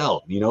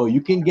sell. You know,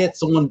 you can get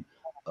someone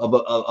of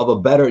a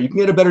better, you can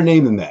get a better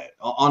name than that.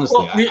 Honestly,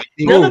 well,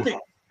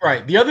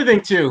 the other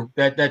thing too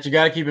that you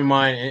got to keep in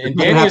mind, and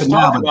Danny has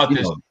talked about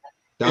this,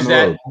 is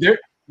that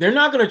they're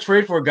not going to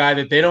trade for a guy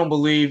that they don't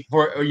believe,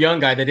 for a young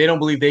guy that they don't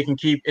believe they can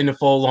keep in the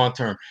fold long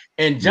term.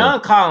 And John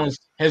Collins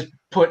has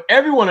put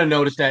everyone on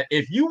notice that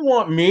if you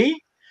want me,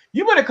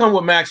 you better come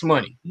with max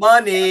money.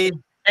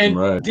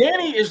 And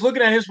Danny is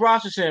looking at his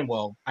roster saying,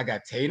 well, I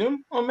got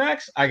Tatum on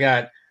max. I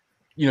got,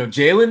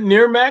 Jalen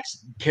near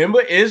max.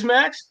 Kemba is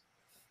max.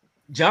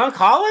 John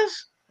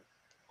Collins?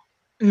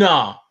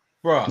 No,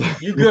 bro.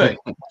 You good.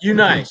 You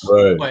nice.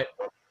 Right. But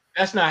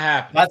that's not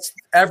happening. That's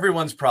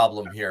everyone's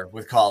problem here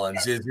with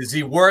Collins. Is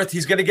he worth –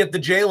 he's going to get the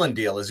Jalen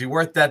deal. Is he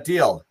worth that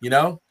deal,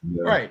 Yeah.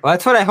 Right. Well,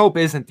 that's what I hope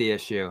isn't the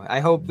issue. I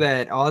hope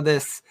that all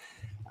this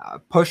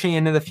pushing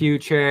into the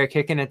future,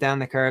 kicking it down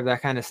the curve,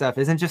 that kind of stuff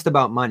isn't just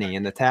about money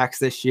and the tax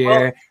this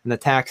year and the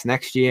tax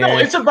next year. No,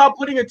 it's about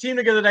putting a team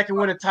together that can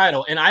win a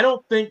title. And I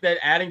don't think that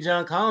adding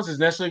John Collins is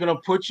necessarily going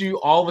to put you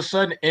all of a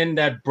sudden in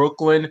that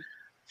Brooklyn,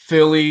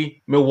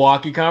 Philly,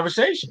 Milwaukee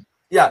conversation.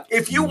 Yeah,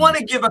 if you want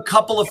to give a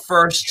couple of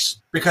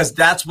firsts, because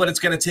that's what it's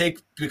going to take,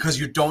 because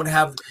you don't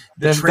have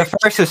the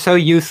first is so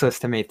useless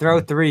to me. Throw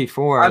 3,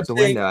 4 out the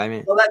window. I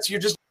mean, well, you're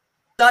just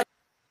not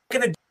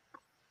going to.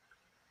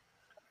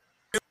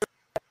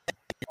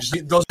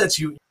 Those that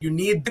you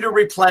need to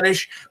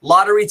replenish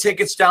lottery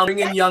tickets down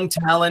in young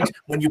talent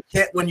when you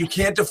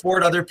can't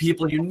afford other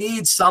people. You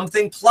need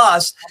something.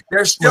 Plus,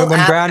 there's still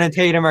when Brown and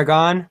Tatum are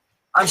gone.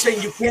 I'm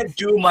saying you can't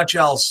do much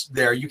else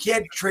there. You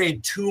can't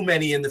trade too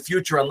many in the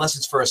future unless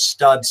it's for a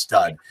stud.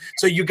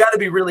 So you got to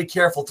be really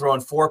careful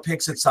throwing 4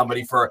 picks at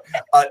somebody for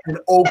an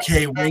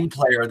okay wing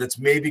player that's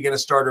maybe going to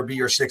start or be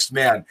your 6th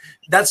man.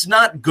 That's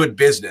not good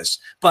business.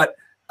 But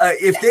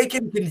if they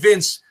can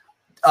convince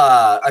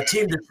a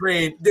team to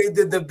trade,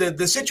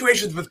 the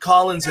situations with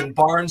Collins and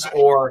Barnes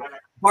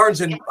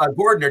and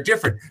Gordon are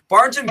different.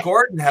 Barnes and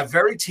Gordon have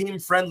very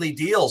team-friendly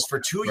deals for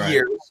 2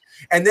 years,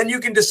 and then you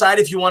can decide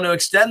if you want to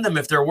extend them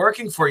if they're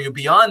working for you.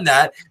 Beyond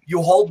that,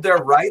 you hold their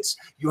rights.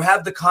 You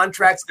have the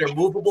contracts; they're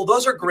movable.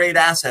 Those are great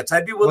assets.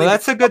 I'd be willing. Well,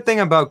 that's a good thing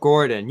about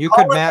Gordon. You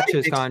could match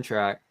his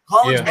contract.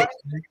 Collins makes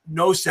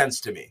no sense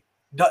to me.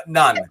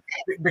 None.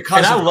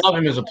 Because I love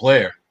him as a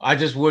player. I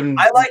just wouldn't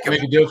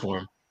make a deal for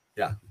him.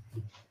 Yeah.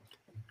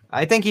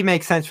 I think he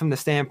makes sense from the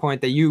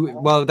standpoint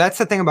that that's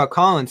the thing about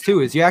Collins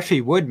too, is you actually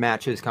would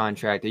match his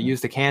contract. They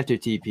use the Cantor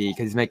TP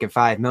because he's making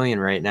 $5 million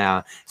right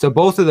now. So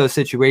both of those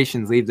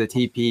situations leave the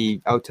TP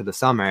out to the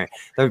summer.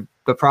 The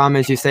problem,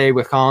 as you say,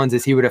 with Collins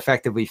is he would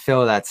effectively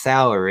fill that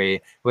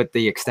salary with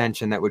the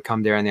extension that would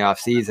come during the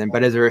offseason.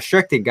 But as a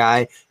restricted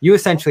guy, you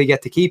essentially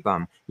get to keep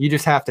him. You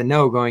just have to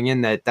know going in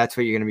that that's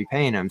what you're going to be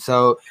paying him.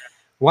 So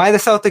why are the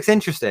Celtics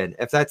interested?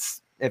 If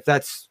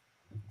that's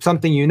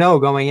something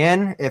going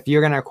in, if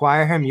you're going to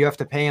acquire him, you have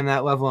to pay him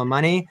that level of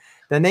money,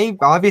 then they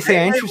obviously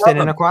are interested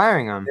in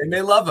acquiring him. They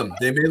may love him.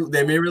 They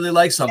may really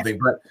like something,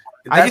 but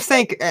I just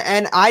think,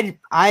 and I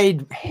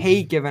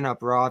hate giving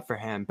up Rob for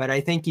him, but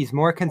I think he's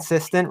more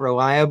consistent,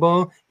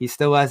 reliable. He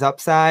still has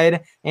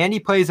upside, and he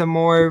plays a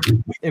more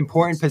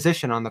important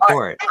position on the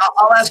court.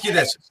 I'll ask you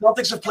this: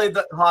 Celtics have played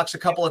the Hawks a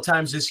couple of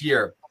times this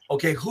year.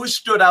 Okay, who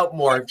stood out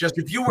more? Just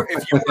if you were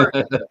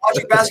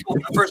watching basketball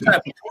for the first time,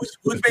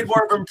 who's made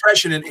more of an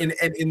impression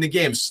in the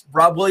games?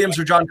 Rob Williams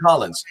or John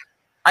Collins?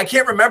 I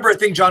can't remember a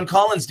thing John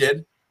Collins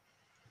did.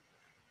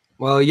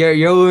 Well, you're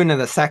alluding to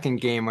the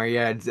second game where you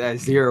had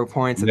 0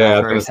 points in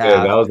the first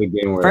half. That was the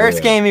game where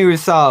first game he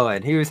was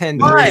solid. He was hitting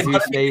threes, he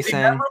was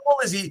spacing.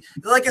 Is he?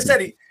 Like I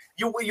said,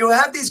 you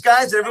have these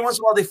guys that every once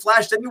in a while they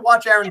flash. Then you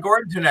watch Aaron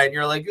Gordon tonight, and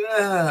you're like,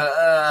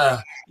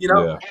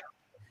 Yeah.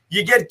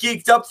 You get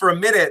geeked up for a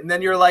minute, and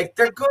then you're like,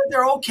 they're good,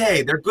 they're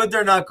okay, they're good,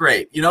 they're not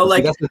great.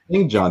 Like that's the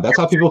thing, John. That's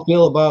how people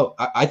feel about.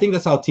 I think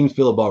that's how teams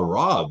feel about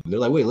Rob. They're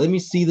like, wait, let me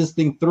see this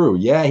thing through.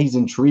 Yeah, he's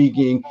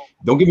intriguing.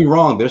 Don't get me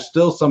wrong. There's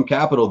still some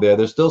capital there.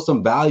 There's still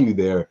some value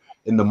there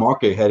in the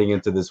market heading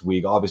into this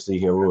week. Obviously,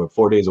 here we're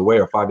 4 days away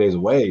or 5 days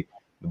away.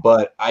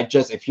 But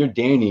if you're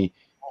Danny,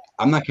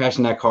 I'm not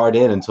cashing that card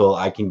in until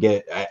I can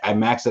I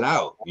max it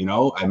out.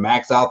 I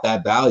max out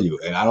that value,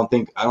 and I don't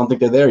think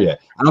they're there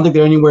yet. I don't think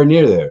they're anywhere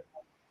near there.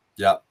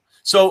 Yeah.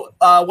 So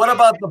what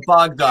about the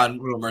Bogdan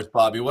rumors,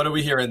 Bobby? What are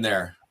we hearing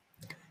there?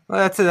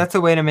 Well, that's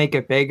a way to make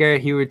it bigger.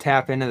 He would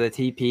tap into the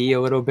TP a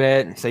little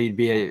bit, so you'd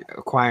be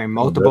acquiring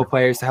multiple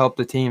players to help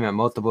the team at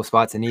multiple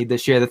spots in need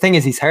this year. The thing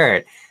is, he's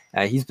hurt.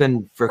 He's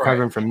been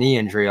recovering from knee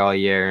injury all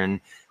year, and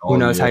who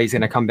knows how he's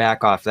going to come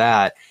back off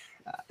that.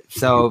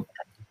 So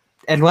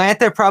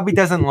Atlanta probably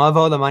doesn't love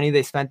all the money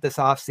they spent this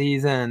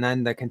offseason, and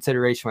then the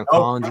consideration with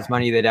Collins is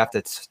money they'd have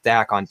to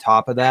stack on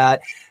top of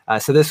that.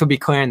 So this would be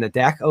clearing the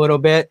deck a little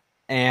bit.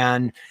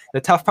 And the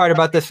tough part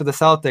about this for the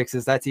Celtics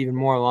is that's even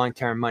more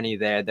long-term money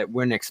there that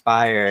wouldn't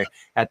expire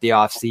at the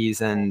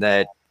offseason,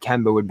 that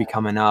Kemba would be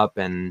coming up,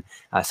 and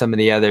some of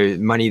the other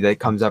money that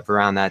comes up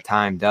around that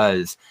time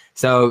does.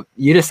 So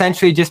you'd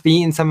essentially just be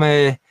eating some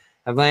of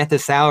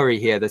Atlanta's salary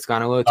here that's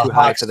gone a little too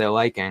high for their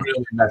liking.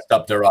 Really messed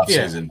up their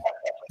offseason.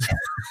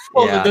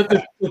 Well,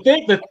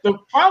 the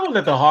problem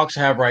that the Hawks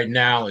have right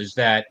now is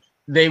that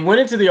they went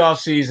into the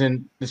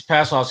offseason, this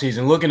past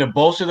offseason, looking to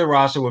bolster the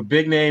roster with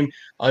big name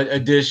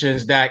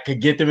additions that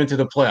could get them into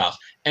the playoffs.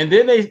 And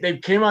then they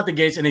came out the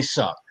gates and they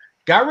sucked.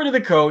 Got rid of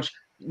the coach.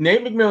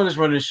 Nate McMillan is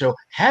running the show.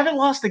 Haven't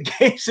lost the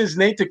game since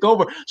Nate took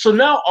over. So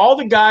now all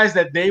the guys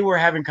that they were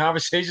having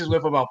conversations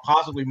with about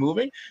possibly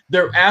moving,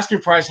 their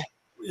asking price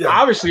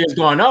obviously has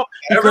gone up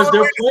because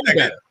they're playing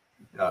better.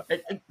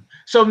 Yeah.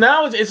 So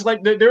now it's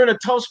like they're in a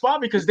tough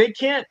spot because they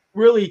can't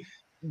really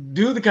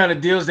do the kind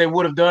of deals they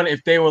would have done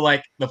if they were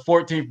like the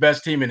 14th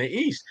best team in the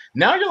East.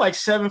 Now you're like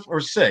 7th or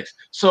 6th.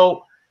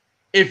 So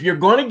if you're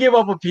going to give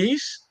up a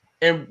piece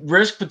and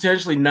risk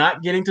potentially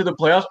not getting to the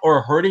playoffs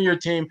or hurting your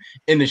team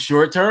in the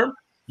short term,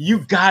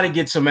 you got to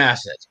get some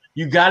assets.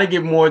 You got to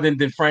get more than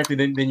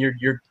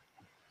you're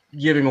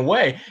giving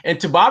away. And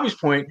to Bobby's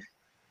point,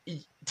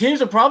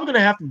 teams are probably going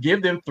to have to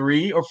give them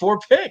 3 or 4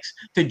 picks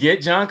to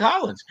get John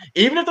Collins.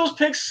 Even if those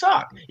picks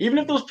suck, even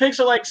if those picks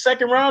are like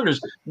second rounders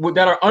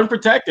that are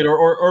unprotected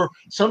or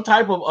some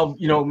type of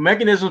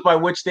mechanisms by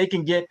which they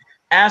can get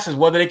assets,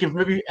 whether they can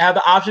maybe have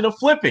the option of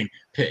flipping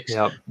picks.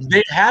 Yep.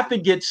 They have to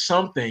get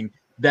something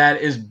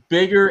that is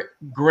bigger,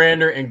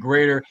 grander, and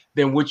greater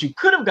than what you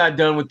could have got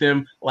done with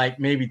them like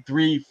maybe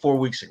 3-4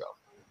 weeks ago.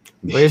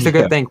 Well, here's the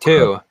good thing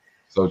too.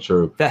 So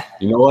true.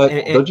 You know what?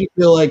 Don't you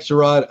feel like,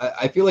 Sherrod?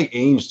 I feel like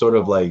Ainge sort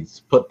of like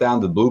put down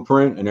the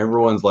blueprint, and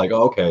everyone's like,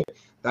 oh, "Okay,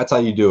 that's how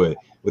you do it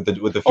with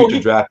the future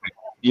draft."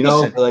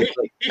 Listen,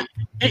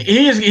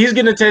 he's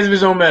getting a taste of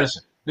his own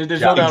medicine.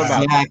 There's no doubt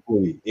about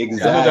it.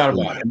 Exactly. No doubt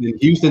about it. And then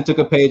Houston took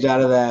a page out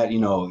of that.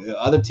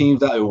 Other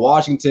teams out in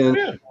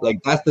Washington,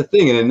 like that's the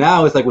thing. And then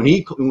now it's like when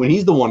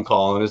he's the one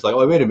calling, it's like,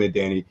 "Oh, wait a minute,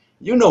 Danny.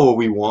 You know what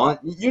we want.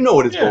 You know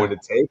what it's going to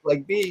take.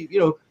 Like, be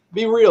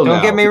real."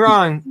 Don't get me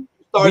wrong.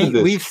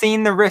 We've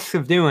seen the risks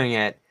of doing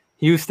it.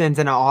 Houston's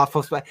in an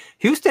awful spot.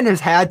 Houston has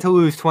had to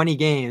lose 20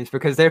 games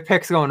because their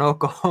picks go in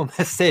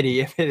Oklahoma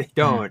City if they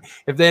don't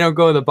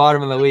go to the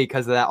bottom of the league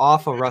because of that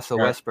awful Russell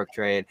Westbrook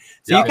trade.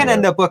 So you can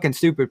end up looking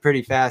stupid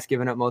pretty fast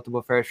giving up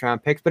multiple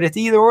first-round picks, but it's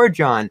either or,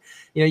 John.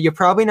 You're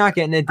probably not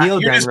getting a deal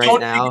done right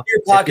now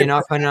if you're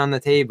not putting it on the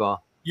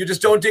table. You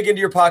just don't dig into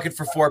your pocket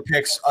for 4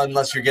 picks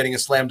unless you're getting a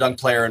slam dunk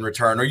player in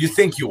return, or you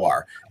think you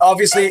are.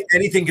 Obviously,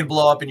 anything can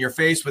blow up in your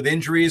face with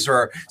injuries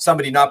or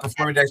somebody not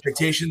performing to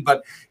expectation,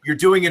 but you're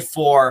doing it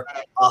for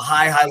a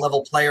high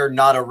level player,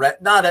 not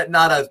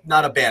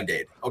a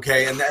Band-Aid.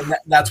 Okay, and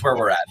that's where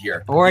we're at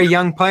here. Or a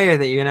young player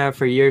that you're gonna have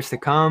for years to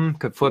come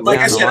could flip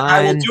down the line.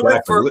 I will do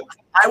it for.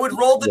 I would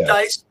roll the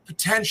dice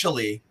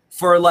potentially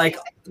for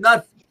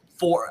not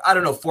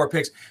 4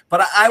 picks,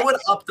 but I would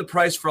up the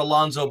price for a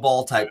Lonzo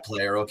Ball type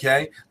player.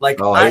 Okay,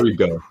 here we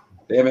go.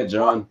 Damn it,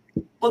 John.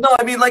 Well, no,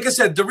 I mean, like I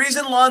said, the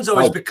reason Lonzo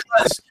is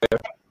because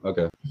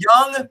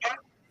young.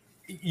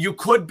 You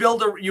could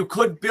build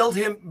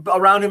him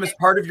around him as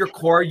part of your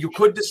core. You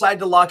could decide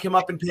to lock him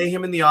up and pay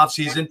him in the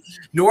offseason.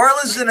 New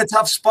Orleans is in a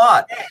tough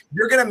spot.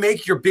 You're going to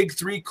make your big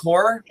 3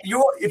 core.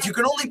 If you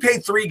can only pay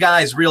 3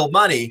 guys real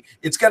money,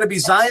 it's going to be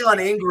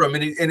Zion, Ingram,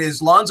 and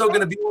is Lonzo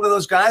going to be one of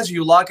those guys? Are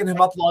you locking him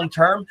up long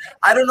term?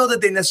 I don't know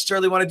that they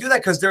necessarily want to do that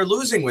because they're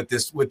losing with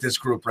this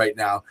group right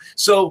now.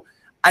 So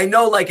I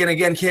know, and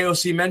again,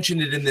 KOC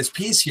mentioned it in this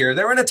piece here,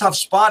 they're in a tough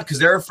spot because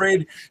they're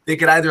afraid they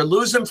could either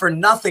lose him for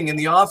nothing in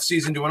the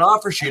offseason to an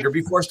offer sheet or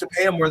be forced to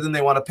pay him more than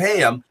they want to pay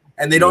him,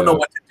 and they don't know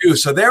what to do.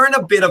 So they're in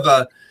a bit of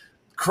a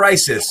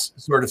crisis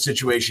sort of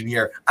situation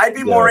here. I'd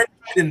be more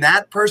interested in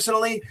that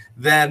personally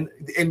than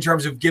in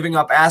terms of giving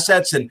up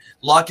assets and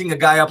locking a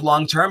guy up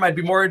long-term. I'd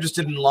be more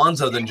interested in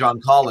Lonzo than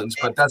John Collins,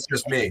 but that's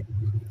just me.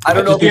 I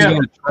don't know.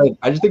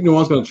 I just think New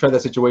Orleans going to tread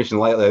that situation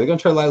lightly. They're going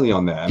to tread lightly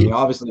on that. I mean,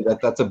 obviously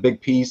that's a big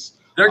piece.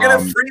 They're going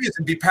to freeze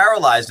and be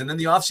paralyzed, and then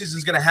the offseason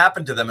is going to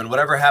happen to them, and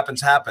whatever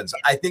happens.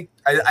 I think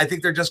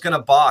they're just going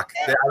to balk.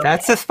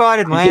 That's the spot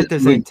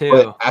Atlanta's in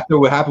too. After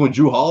what happened with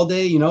Drew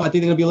Holiday, I think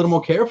they're going to be a little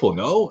more careful.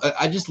 No,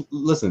 I just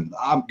listen.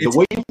 The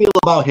way you feel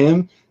about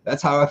him,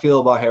 that's how I feel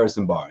about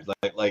Harrison Barnes.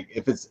 Like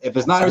if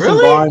it's not Harrison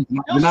Barnes,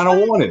 then I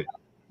don't want it.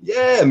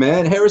 Yeah,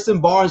 man, Harrison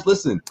Barnes.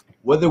 Listen,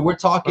 whether we're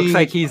talking, looks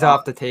like he's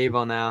off the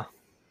table now.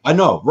 I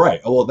know,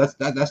 right? Well, that's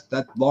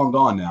long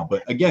gone now.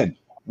 But again,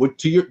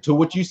 to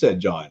what you said,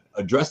 John,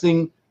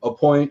 addressing a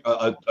point,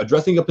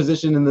 addressing a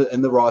position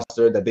in the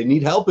roster that they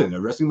need help in,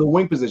 addressing the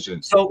wing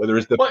position. So whether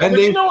it's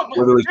defending,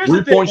 whether it's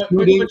 3-point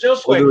shooting,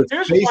 whether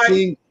it's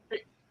spacing.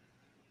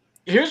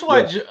 Here's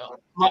why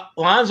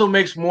Lonzo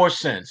makes more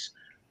sense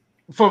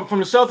from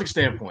the Celtics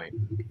standpoint.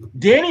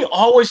 Danny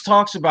always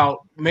talks about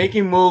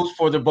making moves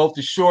for both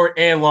the short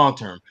and long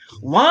term.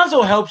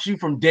 Lonzo helps you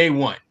from day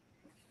one.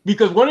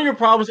 Because one of your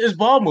problems is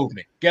ball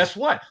movement. Guess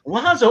what?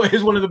 Lonzo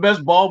is one of the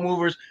best ball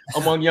movers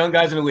among young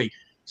guys in the league.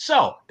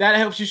 So that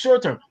helps you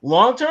short term.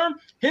 Long term,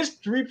 his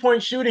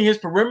 3-point shooting, his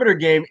perimeter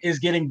game is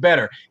getting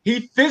better.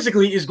 He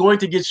physically is going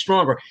to get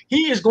stronger.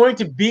 He is going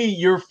to be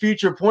your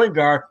future point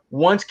guard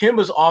once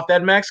Kemba's off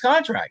that max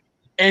contract.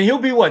 And he'll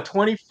be,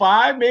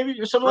 25 maybe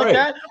or something like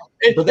that?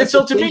 And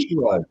so to me,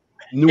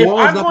 if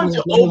I'm going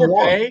to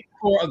overpay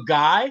for a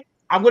guy,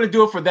 I'm going to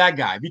do it for that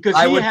guy because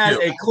he has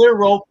a clear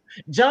role.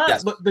 John,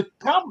 but the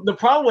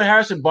problem with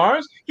Harrison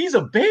Barnes, he's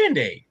a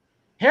Band-Aid.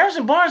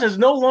 Harrison Barnes has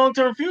no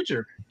long-term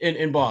future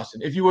in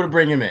Boston if you were to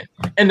bring him in.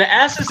 And the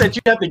assets that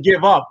you have to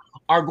give up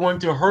are going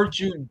to hurt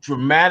you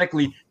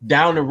dramatically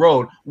down the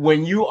road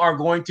when you are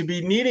going to be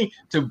needing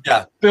to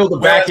fill the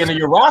back end of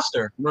your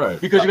roster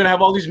because you're going to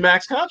have all these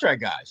max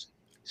contract guys.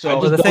 So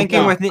the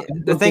thinking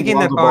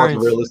that Barnes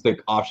is a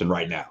realistic option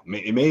right now.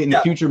 It may in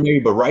the future, maybe,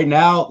 but right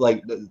now,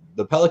 like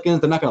the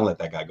Pelicans, they're not going to let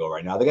that guy go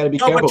right now. They got to be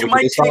careful. But you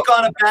might take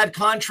on a bad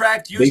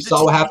contract. They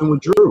saw what happened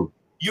with Drew.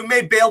 You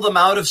may bail them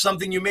out of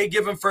something. You may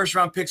give them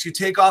first-round picks. You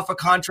take off a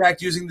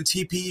contract using the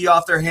TPE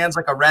off their hands,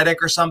 like a Redick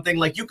or something.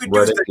 Like you could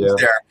do things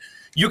there.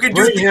 You could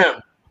bring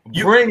him.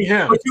 Bring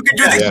him. But you could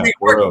do things and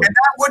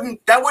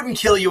that wouldn't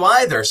kill you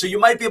either. So you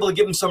might be able to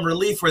give them some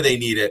relief where they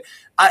need it.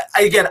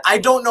 I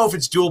don't know if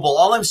it's doable.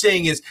 All I'm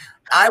saying is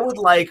I would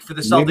like for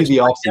the Celtics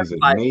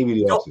maybe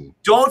the offseason.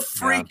 Don't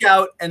freak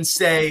out and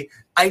say,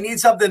 I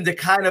need something to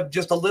kind of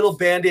just a little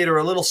Band-Aid or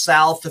a little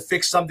salve to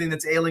fix something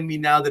that's ailing me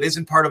now that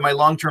isn't part of my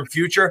long-term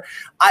future.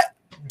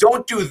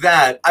 Don't do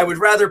that. I would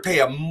rather pay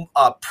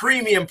a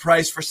premium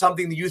price for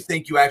something that you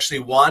think you actually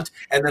want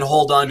and then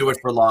hold on to it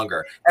for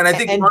longer. And I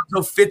think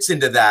Lonzo fits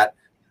into that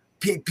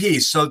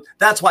piece. So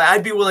that's why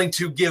I'd be willing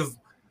to give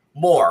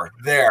more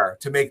there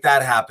to make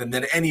that happen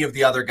than any of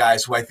the other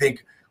guys who I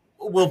think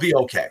will be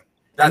okay.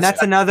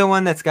 That's another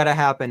one that's got to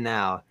happen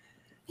now.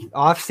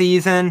 Off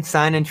season,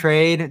 sign and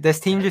trade. This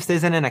team just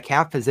isn't in a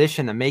cap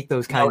position to make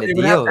those kind of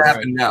deals. Have to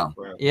happen now.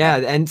 Yeah,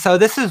 and so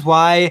this is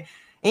why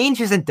Ainge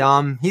isn't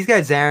dumb. He's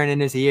got Zarin in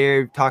his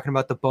ear talking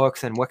about the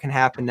books and what can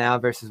happen now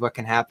versus what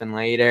can happen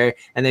later.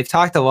 And they've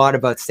talked a lot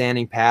about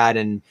standing pat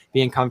and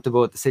being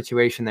comfortable with the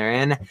situation they're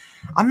in.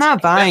 I'm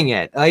not buying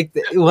it. Like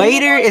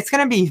later, it's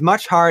going to be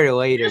much harder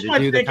later to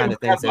do the kind of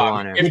things they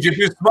want to. Would you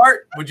do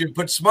Smart? Would you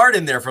put Smart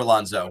in there for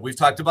Lonzo? We've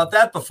talked about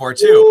that before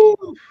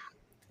too.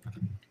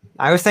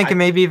 I was thinking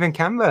maybe even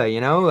Kemba,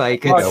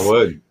 I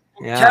would.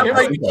 Yeah,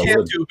 Kemba you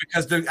can't do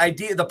because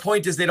the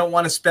point is they don't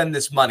want to spend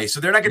this money. So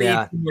they're not going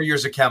to eat 2 more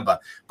years of Kemba.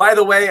 By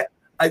the way,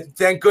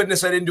 thank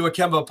goodness I didn't do a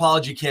Kemba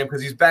apology cam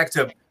because he's back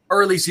to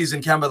early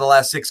season Kemba the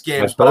last 6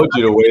 games. I told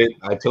you to wait.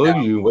 I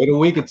told you wait a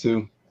week or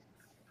two.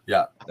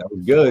 Yeah. That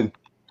was good.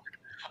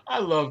 I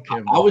love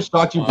Kemba. I was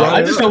shocked you brought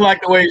it I just don't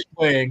like the way he's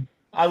playing.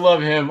 I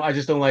love him. I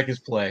just don't like his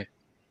play.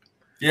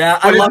 Yeah,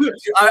 I'm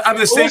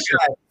the same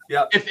guy.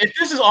 Yeah. If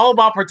this is all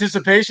about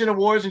participation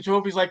awards and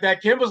trophies like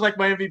that, Kemba's like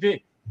my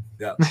MVP.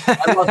 Yeah,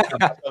 I love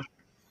Kemba.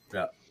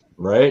 Yeah,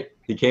 right.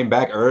 He came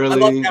back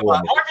early. I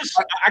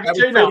can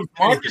tell you now,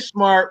 Marcus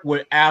Smart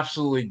would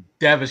absolutely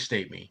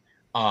devastate me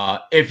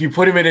if you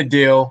put him in a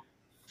deal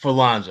for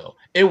Lonzo.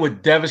 It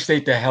would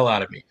devastate the hell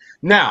out of me.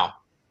 Now,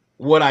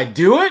 would I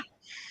do it?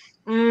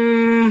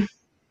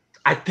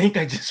 I think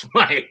I just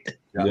might.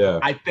 Yeah,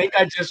 I think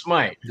I just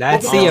might.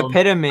 That's the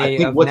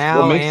epitome of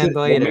now and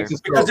later.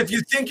 Because if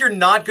you think you're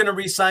not going to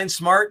re-sign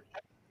Smart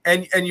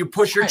and you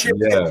push your chip,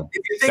 if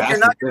you think you're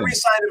not going to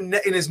re-sign him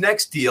in his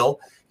next deal,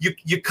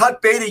 you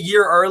cut bait a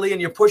year early and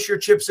you push your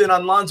chips in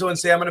on Lonzo and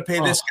say, I'm going to pay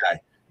this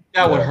guy.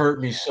 That would hurt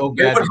me so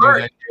bad. It would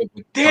hurt.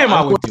 Damn,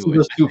 I would do it.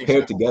 Those two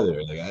paired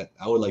together. Like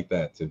I would like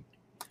that too.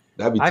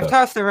 That'd be tough. I've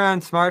tossed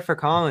around Smart for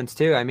Collins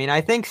too. I mean, I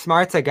think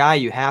Smart's a guy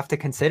you have to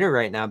consider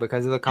right now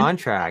because of the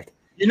contract.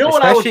 You know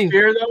what I would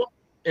fear though?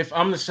 If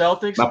I'm the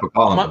Celtics,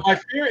 my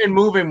fear in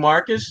moving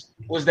Marcus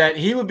was that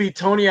he would be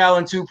Tony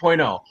Allen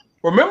 2.0.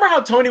 Remember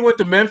how Tony went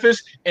to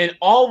Memphis and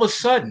all of a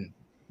sudden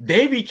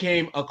they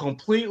became a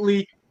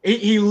completely –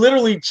 he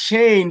literally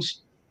changed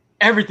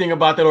everything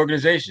about that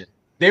organization.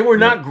 They were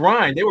not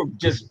grind. They were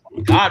just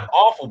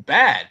god-awful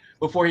bad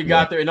before he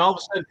got there. And all of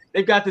a sudden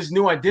they've got this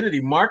new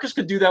identity. Marcus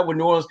could do that with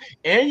New Orleans.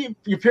 And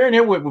you're pairing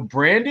him with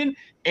Brandon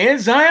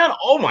and Zion.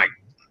 Oh, my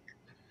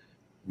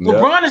 –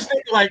 LeBron is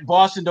thinking like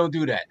Boston don't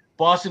do that.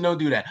 Boston, don't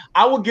do that.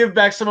 I will give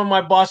back some of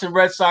my Boston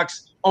Red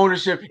Sox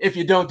ownership if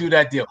you don't do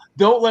that deal.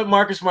 Don't let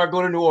Marcus Smart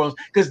go to New Orleans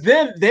because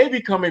then they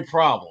become a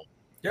problem.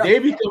 Yeah. They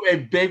become a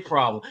big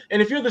problem.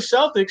 And if you're the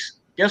Celtics,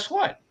 guess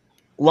what?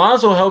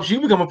 Lonzo helps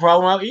you become a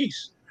problem out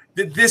east.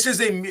 this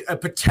is a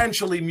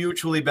potentially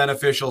mutually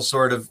beneficial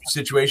sort of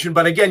situation.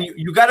 But again,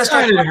 you got to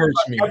start. Every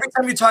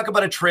time you talk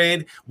about a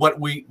trade, what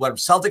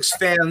Celtics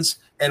fans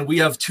and we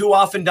have too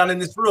often done in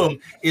this room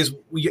is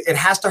it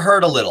has to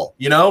hurt a little,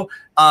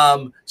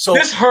 So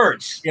this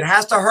hurts. It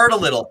has to hurt a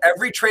little.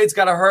 Every trade's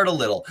got to hurt a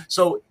little.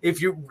 So if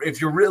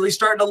you're really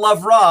starting to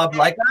love Rob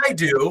like I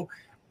do,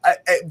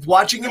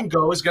 watching him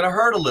go is going to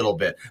hurt a little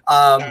bit.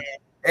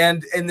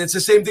 And it's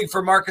the same thing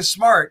for Marcus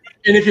Smart.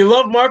 And if you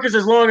love Marcus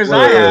as long as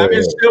I have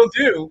and still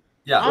do,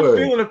 I'm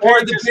feeling a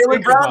or the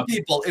Jaylen Brown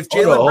people. If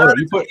Jaylen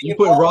Brown, you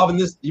put Rob in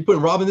this,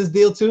 Rob in this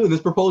deal too, in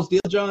this proposed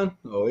deal, John.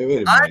 Oh, wait a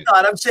minute.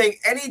 I'm saying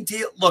any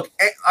deal. Look,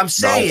 I'm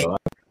saying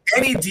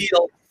any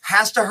deal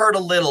has to hurt a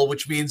little,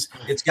 which means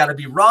it's got to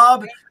be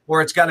Rob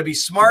or it's got to be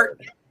Smart,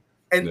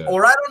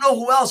 or I don't know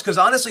who else. Because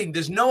honestly,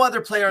 there's no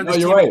other player on this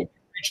team right.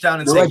 reach down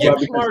and say, "Give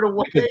Smart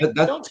away."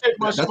 Don't take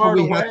my Smart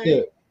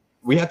away.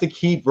 We have to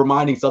keep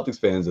reminding Celtics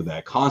fans of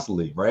that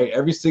constantly, right?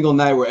 Every single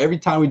night, every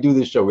time we do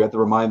this show, we have to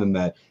remind them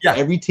that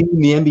every team in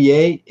the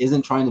NBA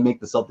isn't trying to make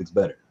the Celtics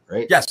better,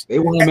 right? Yes. They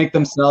want to make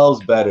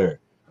themselves better,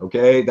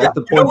 okay? That's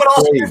the point.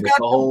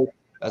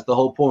 That's the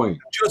whole point.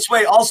 Just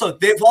wait. Also,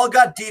 they've all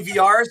got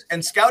DVRs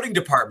and scouting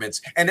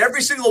departments, and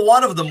every single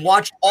one of them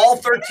watched all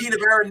 13 of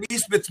Aaron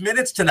Nesmith's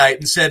minutes tonight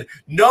and said,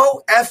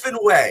 "No effing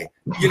way,"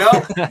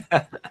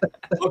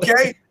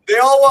 Okay, they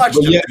all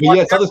watched him.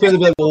 But Celtics fans will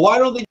be like, "Well, why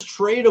don't they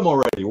trade him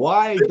already?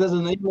 Why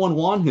doesn't anyone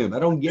want him? I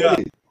don't get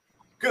it."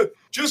 Good.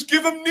 Just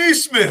give him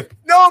Nesmith.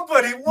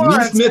 Nobody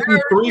wants Nesmith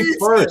and 3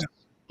 first.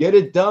 Get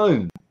it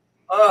done.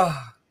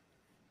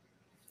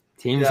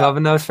 Teams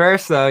loving those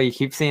first, though. You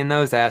keep seeing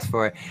those asked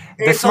for.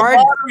 It's a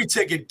lottery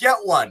ticket. Get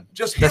one.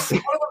 Just hit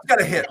one of them's got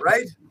to hit,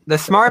 right? The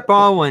Smart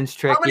ball one's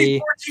tricky. How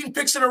many 14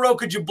 picks in a row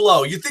could you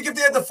blow? You think if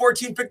they had the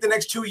 14 pick the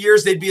next 2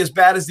 years, they'd be as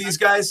bad as these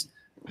guys?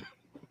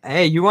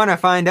 Hey, you want to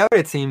find out,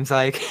 it seems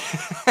like.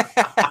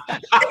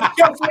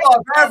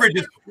 Off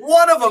averages.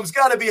 One of them's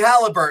got to be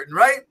Halliburton,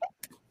 right?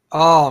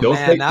 Oh,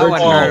 man, that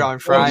one hurt on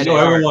Friday.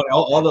 Everyone,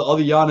 all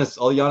the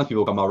Giannis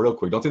people come out real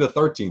quick. Don't say the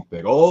 13th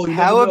pick.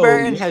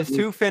 Halliburton has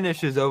 2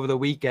 finishes over the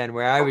weekend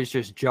where I was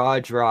just jaw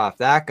dropped.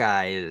 That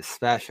guy is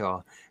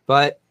special.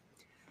 But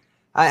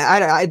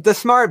the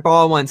Smart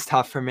ball one's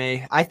tough for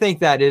me. I think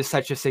that is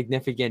such a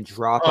significant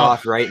drop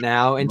off right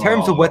now in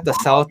terms of what the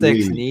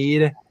Celtics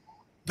need.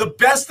 The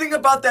best thing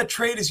about that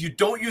trade is you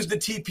don't use the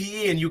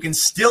TPE and you can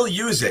still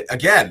use it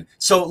again.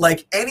 So,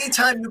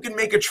 anytime you can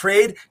make a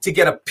trade to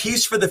get a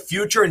piece for the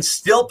future and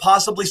still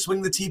possibly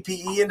swing the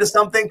TPE into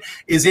something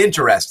is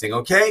interesting,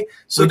 okay?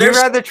 So would you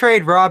rather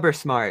trade Rob or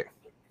Smart?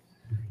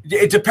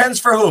 It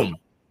depends for whom.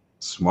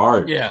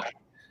 Smart. Yeah.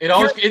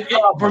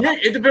 For me,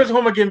 it depends on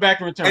who I'm getting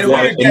back in return.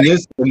 In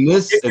this,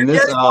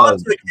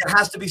 it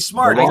has to be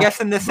Smart. I guess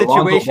in this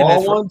situation,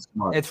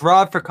 it's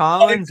Rob for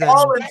Collins and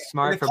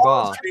Smart for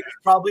Ball.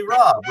 Probably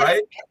Rob,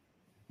 right?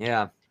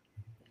 Yeah.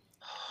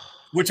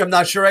 Which I'm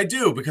not sure I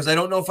do because I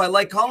don't know if I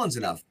like Collins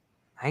enough.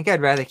 I think I'd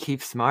rather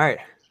keep Smart.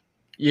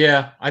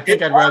 Yeah, I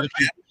think I'd rather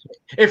keep.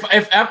 If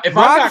I've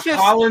got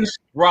Collins,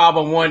 Rob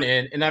on one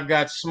end, and I've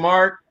got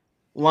Smart,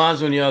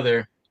 Lonzo on the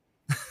other,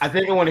 I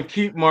think I want to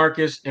keep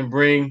Marcus and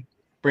bring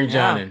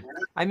John in.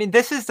 I mean,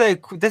 this is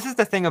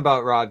the thing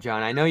about Rob,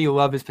 John. I know you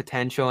love his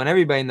potential, and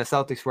everybody in the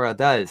Celtics world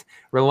does.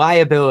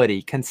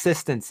 Reliability,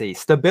 consistency,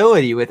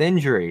 stability with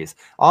injuries.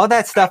 All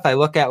that stuff I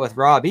look at with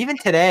Rob. Even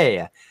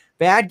today,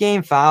 bad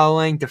game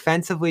fouling.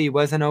 Defensively, he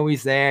wasn't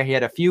always there. He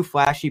had a few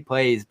flashy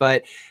plays,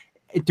 but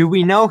do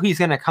we know he's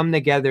going to come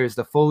together as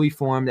the fully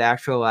formed,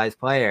 actualized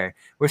player?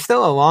 We're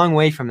still a long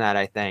way from that,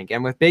 I think.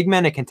 And with big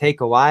men, it can take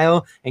a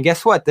while. And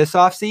guess what? This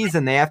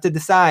offseason, they have to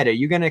decide, are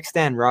you going to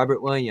extend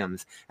Robert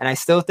Williams? And I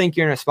still think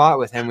you're in a spot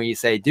with him where you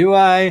say, do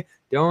I?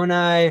 Don't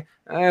I?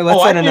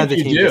 Let's let another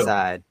team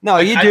decide. No,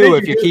 you do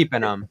if you're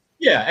keeping him.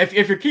 Yeah,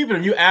 if you're keeping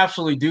him, you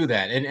absolutely do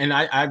that. And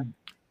I'm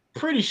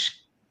pretty sure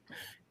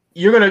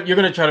you're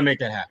gonna try to make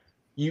that happen.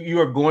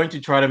 You are going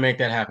to try to make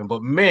that happen.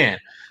 But, man,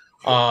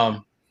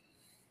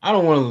 I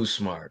don't want to lose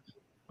Smart.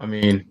 I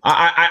mean,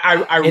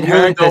 I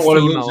really don't want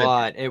to lose a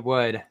lot. It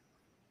would.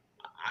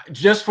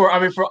 Just for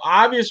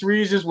obvious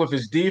reasons with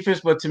his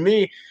defense, but to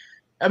me,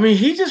 I mean,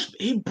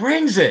 he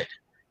brings it.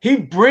 He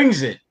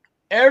brings it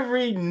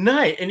every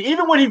night. And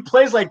even when he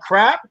plays like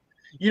crap,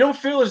 you don't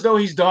feel as though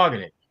he's dogging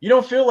it. You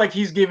don't feel like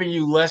he's giving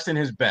you less than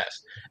his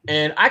best.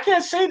 And I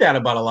can't say that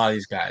about a lot of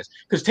these guys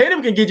because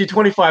Tatum can get you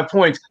 25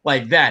 points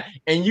like that,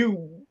 and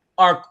you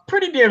are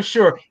pretty damn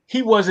sure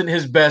he wasn't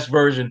his best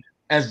version,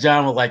 as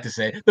John would like to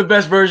say, the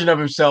best version of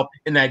himself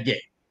in that game.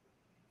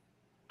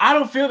 I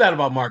don't feel that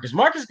about Marcus.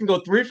 Marcus can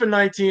go 3 for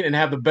 19 and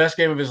have the best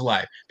game of his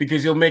life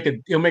because he'll make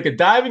a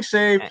diving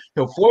save,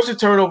 he'll force a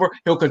turnover,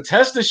 he'll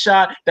contest the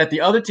shot that the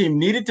other team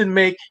needed to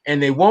make,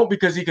 and they won't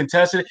because he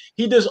contested it.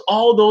 He does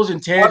all those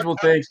intangible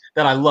things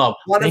that I love.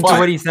 What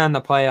he's done in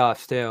the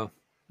playoffs too.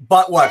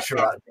 But what,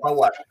 Sherrod? But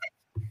what?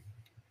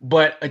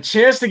 But a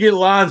chance to get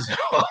Lonzo.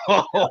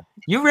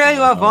 You really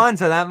love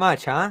Lonzo that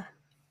much, huh?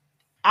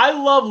 I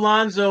love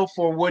Lonzo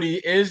for what he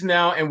is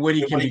now and what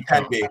he can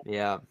become.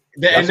 Yeah.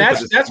 And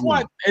that's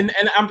why. And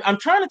I'm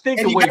trying to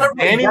think the way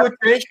Danny would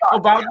think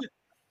about it.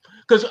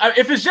 Because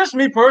if it's just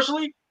me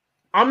personally,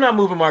 I'm not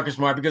moving Marcus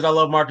Smart because I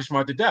love Marcus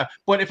Smart to death.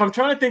 But if I'm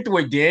trying to think the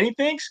way Danny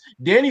thinks,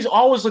 Danny's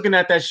always looking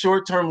at that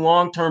short-term,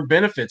 long-term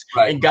benefits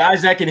and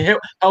guys that can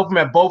help him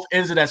at both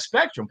ends of that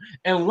spectrum.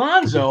 And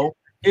Lonzo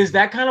is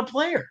that kind of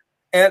player.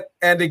 And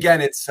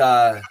again, it's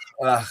tough.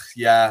 And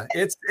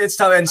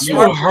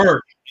Smart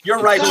hurt. You're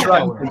right,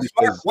 Smart.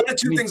 One of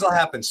two things will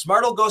happen.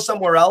 Smart will go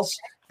somewhere else,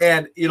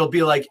 and it'll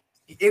be like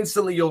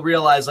instantly you'll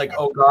realize, like,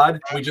 oh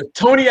God, we just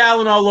Tony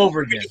Allen all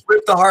over again.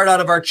 Ripped the heart out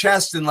of our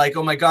chest, and like,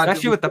 oh my God.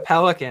 Especially with the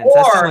Pelicans.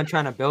 That's someone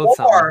trying to build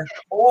something.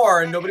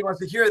 Or nobody wants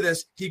to hear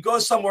this. He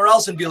goes somewhere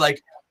else and be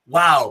like,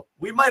 wow,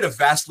 we might have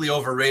vastly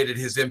overrated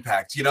his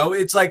impact.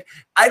 It's like,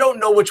 I don't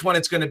know which one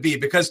it's going to be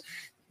because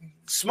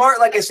Smart,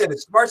 like I said,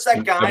 Smart's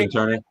that guy. Evan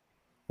Turner.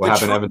 What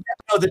happened, Evan?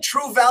 The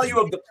true value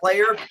of the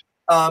player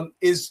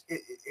is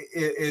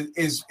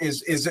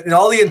in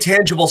all the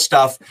intangible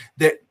stuff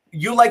that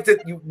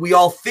we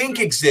all think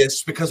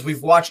exists because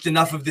we've watched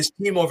enough of this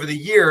team over the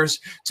years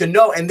to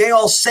know, and they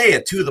all say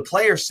it too. The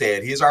players say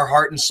it. He's our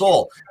heart and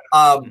soul.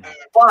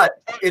 But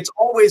it's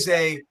always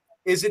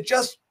is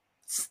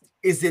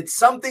it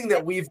something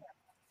that we've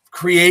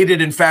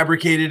created and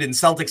fabricated in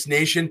Celtics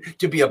Nation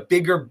to be a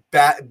bigger,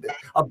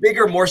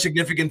 more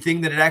significant thing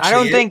than it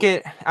actually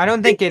is? I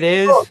don't think it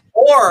is.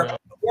 Or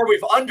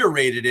we've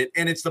underrated it,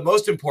 and it's the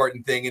most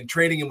important thing, and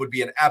trading him would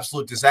be an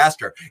absolute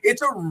disaster.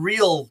 It's a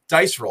real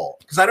dice roll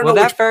because I don't know.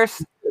 That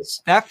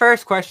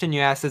first question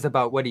you asked is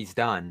about what he's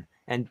done,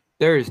 and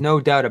there is no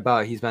doubt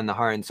about he's been the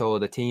heart and soul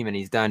of the team, and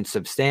he's done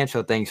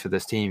substantial things for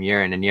this team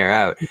year in and year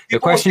out. The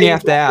question you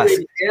have to ask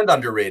and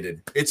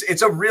underrated.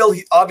 It's a real.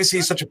 Obviously,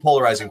 he's such a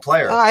polarizing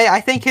player.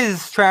 I think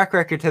his track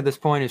record to this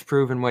point has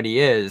proven what he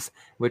is,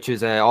 which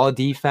is all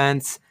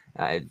defense,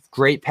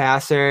 great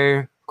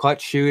passer,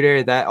 clutch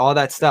shooter, all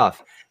that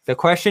stuff. The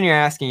question you're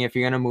asking if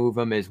you're going to move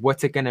him is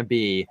what's it going to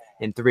be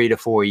in 3 to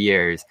 4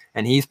 years?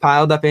 And he's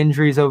piled up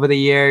injuries over the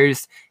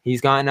years.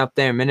 He's gotten up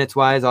there minutes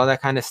wise, all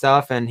that kind of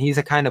stuff. And he's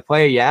the kind of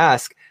player you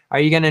ask, are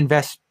you going to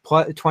invest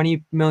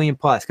 $20 million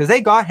plus? Because they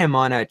got him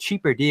on a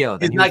cheaper deal.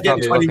 He's not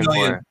getting $20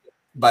 million,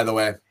 by the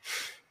way.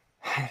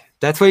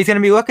 That's what he's going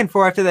to be looking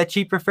for after that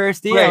cheaper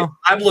first deal. Right.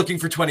 I'm looking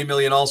for $20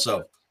 million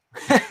also.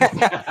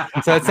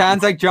 So it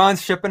sounds like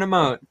John's shipping him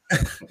out.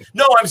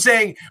 No, I'm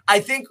saying I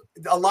think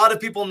a lot of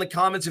people in the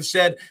comments have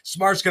said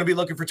Smart's going to be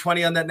looking for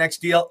 20 on that next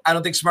deal. I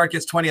don't think Smart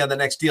gets 20 on the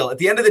next deal. At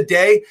the end of the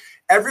day,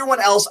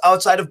 everyone else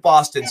outside of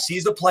Boston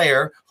sees a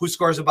player who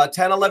scores about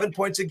 10, 11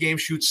 points a game,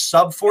 shoots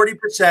sub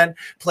 40%,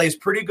 plays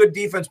pretty good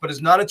defense, but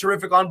is not a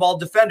terrific on-ball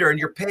defender, and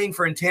you're paying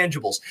for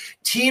intangibles.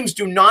 Teams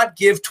do not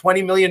give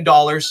 $20 million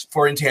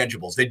for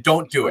intangibles. They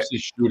don't do it.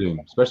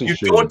 Especially you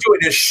shooting. Don't do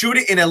it.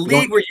 Shooting in a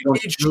league where you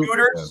need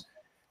shooters. Yeah.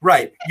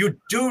 Right. You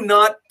do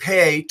not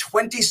pay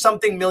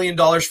 $20-something million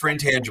for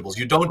intangibles.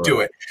 You don't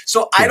do it.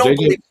 So I don't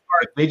believe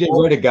JJ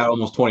Redick got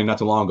almost 20 not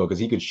too long ago because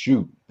he could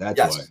shoot. That's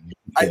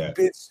why. Yeah.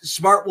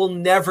 Smart will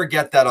never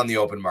get that on the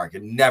open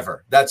market.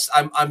 Never.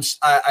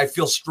 I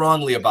feel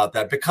strongly about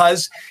that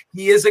because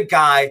he is a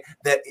guy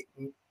that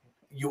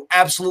you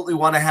absolutely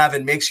want to have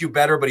and makes you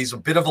better, but he's a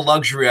bit of a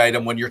luxury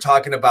item when you're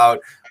talking about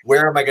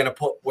where am I going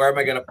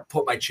to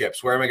put my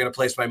chips? Where am I going to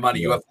place my money?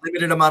 You have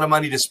limited amount of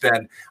money to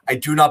spend. I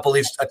do not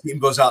believe a team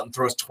goes out and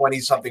throws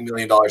 $20-something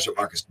million at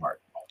Marcus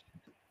Smart.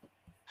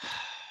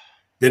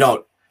 They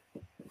don't.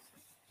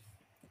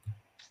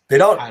 They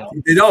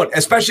don't.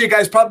 Especially a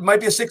guy's probably might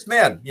be a sixth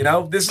man.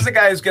 This is a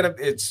guy who's gonna.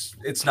 It's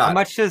not. How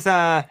much does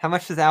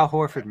Al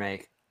Horford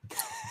make?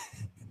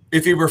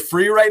 If he were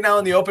free right now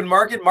in the open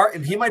market,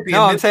 he might be.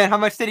 No, I'm saying how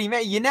much did he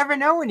make? You never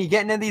know when you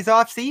get into these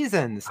off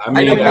seasons. I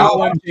mean, Al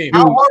Horford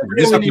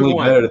is significantly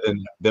better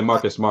than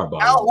Marcus Smart.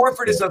 Al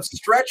Horford is a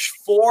stretch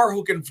four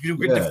who can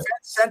defend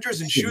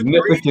centers and shoot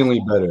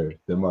significantly better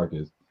than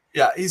Marcus.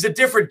 Yeah, he's a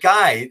different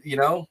guy,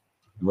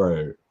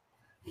 Right.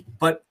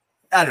 But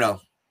I don't know.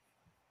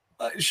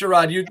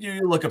 Sherrod, you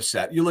look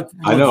upset. You look.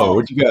 I know.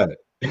 What you got?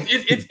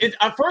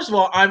 First of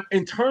all, I'm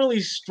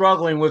internally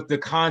struggling with the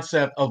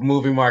concept of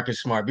moving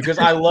Marcus Smart because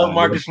I love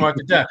Marcus Smart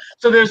to death.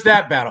 So there's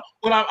that battle.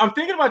 But I'm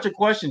thinking about your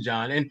question,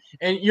 John,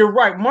 and you're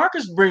right.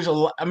 Marcus brings a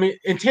lot. I mean,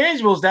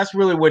 intangibles. That's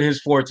really what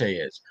his forte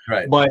is.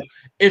 Right. But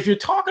if you're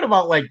talking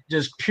about like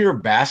just pure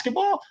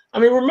basketball, I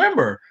mean,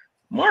 remember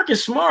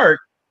Marcus Smart.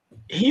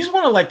 He's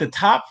one of like the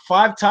top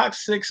 5, top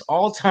 6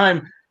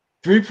 all-time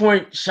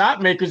 3-point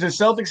shot makers in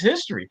Celtics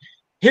history.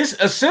 His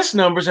assist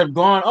numbers have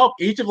gone up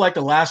each of like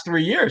the last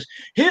 3 years.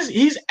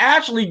 He's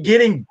actually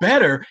getting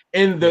better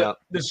in the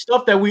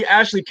stuff that we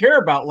actually care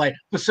about, like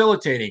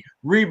facilitating,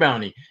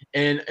 rebounding,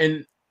 and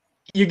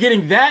you're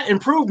getting that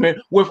improvement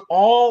with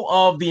all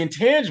of the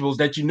intangibles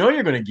that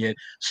you're going to get.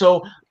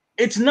 So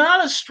it's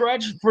not a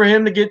stretch for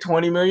him to get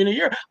 $20 million a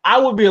year. I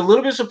would be a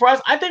little bit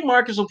surprised. I think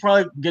Marcus will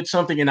probably get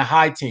something in the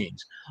high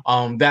teens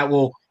that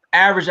will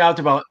average out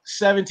to about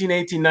 17,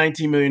 18,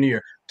 19 million a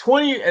year.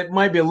 20, it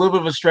might be a little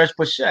bit of a stretch,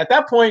 but at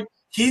that point,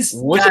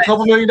 What's a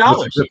couple $1 million?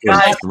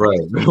 Right.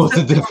 What's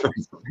the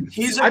difference?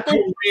 He's a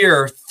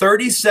career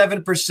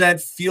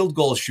 37% field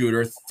goal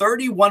shooter,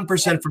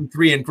 31% from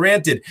three. And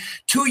granted,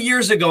 2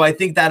 years ago, I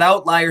think that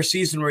outlier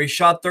season where he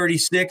shot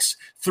 36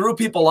 threw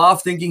people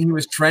off thinking he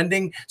was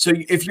trending. So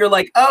if you're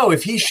like, oh,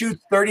 if he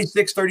shoots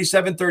 36,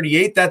 37,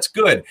 38, that's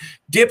good.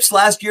 Dips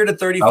last year to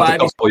 35.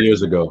 That was a couple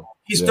years ago.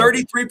 He's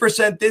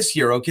 33% this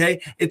year,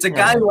 okay? It's a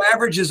guy who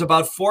averages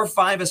about 4 or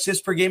 5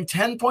 assists per game,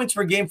 10 points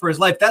per game for his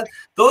life.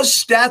 Those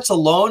stats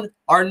alone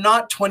are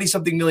not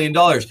 $20-something million.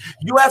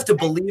 You have to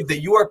believe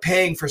that you are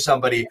paying for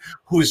somebody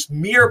whose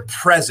mere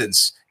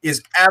presence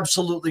is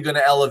absolutely going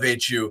to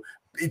elevate you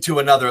to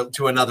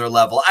another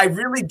level. I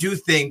really do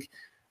think,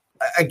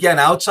 again,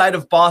 outside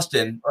of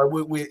Boston,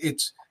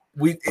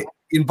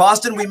 in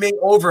Boston we may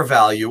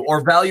overvalue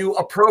or value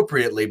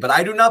appropriately, but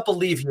I do not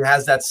believe he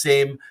has that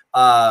same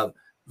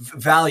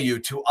value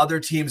to other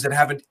teams that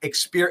haven't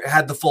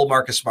had the full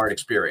Marcus Smart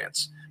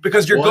experience,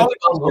 because you're going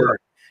on word.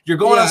 You're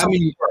going on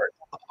something word.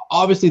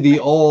 Obviously, the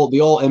all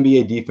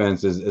NBA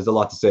defense is a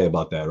lot to say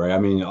about that, right? I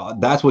mean,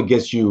 that's what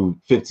gets you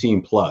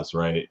 15 plus,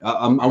 right?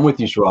 I'm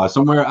with you, Sherrod.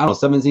 Somewhere, I don't know,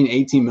 17,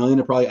 18 million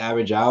to probably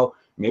average out.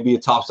 Maybe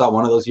it tops out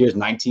one of those years,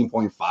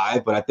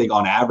 19.5, but I think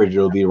on average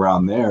it'll be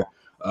around there.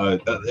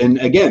 And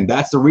again,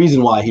 that's the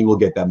reason why he will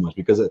get that much,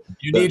 because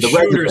you need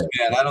shooters,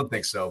 man. I don't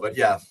think so, but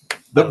yeah.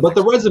 But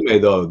the resume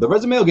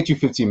will get you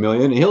 15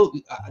 million. He'll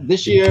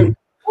this year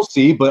we'll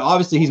see, but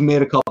obviously he's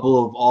made a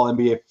couple of All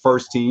NBA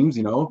first teams,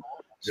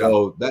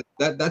 so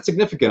that's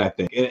significant, I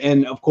think.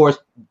 And of course,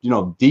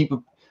 deep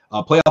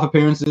playoff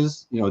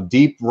appearances,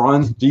 deep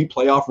runs, deep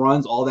playoff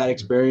runs, all that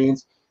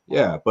experience.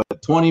 Yeah,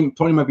 but 20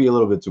 might be a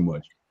little bit too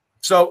much.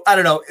 So I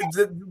don't know,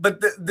 but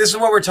this is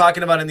what we're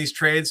talking about in these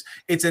trades.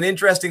 It's an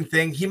interesting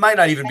thing. He might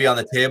not even be on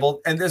the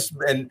table,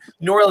 and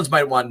New Orleans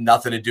might want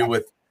nothing to do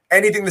with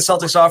anything the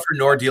Celtics offer,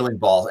 nor dealing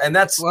ball. And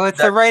it's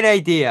the right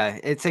idea.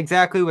 It's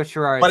exactly what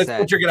Sherrod said. But it's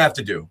what you're going to have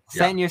to do.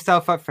 Setting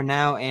yourself up for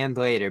now and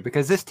later,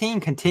 because this team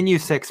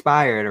continues to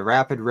expire at a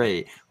rapid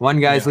rate.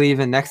 One guy's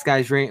leaving, next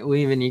guy's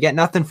leaving. You get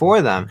nothing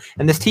for them.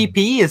 And this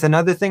TPE is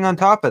another thing on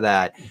top of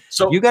that.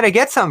 So you got to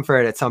get something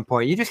for it at some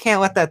point. You just can't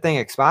let that thing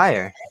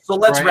expire. So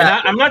let's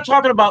wrap. I'm not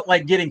talking about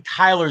like getting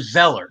Tyler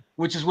Zeller,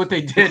 which is what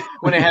they did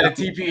when they had a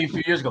TPE a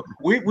few years ago.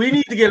 We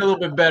need to get a little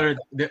bit better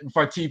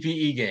for our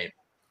TPE game.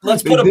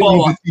 Let's put a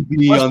bow on.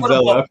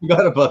 I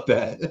forgot about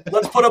that.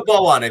 Let's put a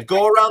bow on it.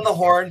 Go around the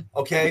horn,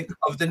 okay?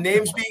 Of the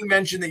names being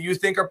mentioned that you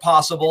think are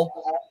possible,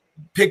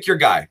 pick your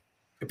guy.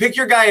 Pick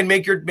your guy and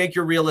make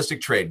your realistic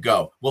trade.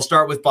 Go. We'll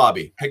start with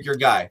Bobby. Pick your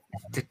guy.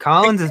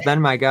 Collins has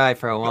been my guy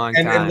for a long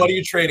time. And what are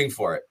you trading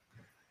for it?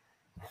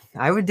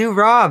 I would do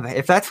Rob.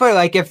 If that's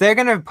what, if they're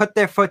gonna put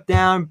their foot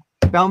down,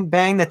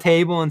 bang the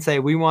table, and say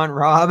we want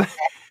Rob.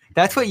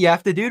 That's what you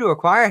have to do to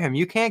acquire him.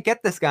 You can't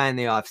get this guy in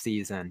the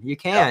offseason. You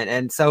can't.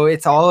 And so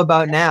it's all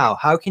about now.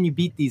 How can you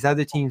beat these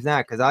other teams now?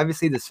 Because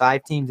obviously there's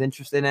 5 teams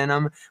interested in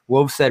him.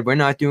 Wolves said, we're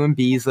not doing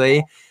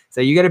Beasley.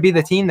 So you got to be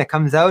the team that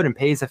comes out and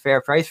pays a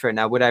fair price for it.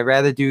 Now, would I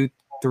rather do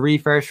 3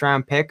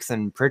 first-round picks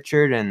and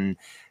Pritchard and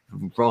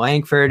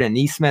Langford and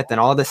Neesmith and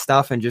all this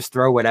stuff and just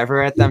throw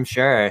whatever at them?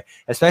 Sure.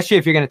 Especially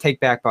if you're going to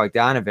take back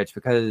Bogdanovich,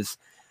 because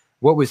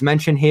what was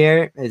mentioned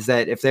here is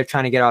that if they're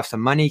trying to get off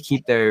some money,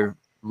 keep their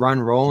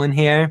run rolling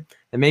here,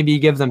 then maybe you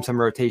give them some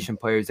rotation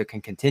players that can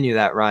continue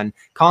that run.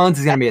 Collins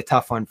is going to be a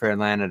tough one for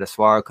Atlanta to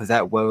swallow, because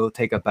that will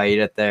take a bite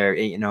at their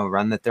 8-0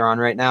 run that they're on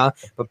right now.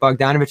 But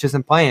Bogdanovich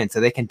isn't playing, so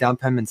they can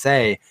dump him and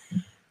say,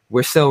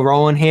 we're still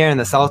rolling here. And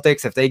the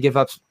Celtics, if they give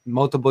up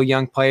multiple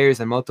young players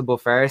and multiple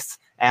firsts,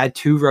 add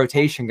 2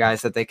 rotation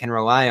guys that they can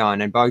rely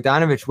on. And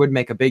Bogdanovich would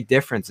make a big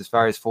difference as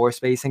far as floor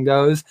spacing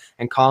goes.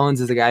 And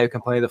Collins is a guy who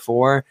can play the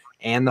 4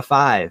 and the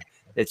 5.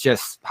 It's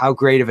just how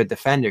great of a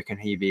defender can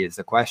he be is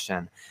the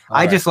question.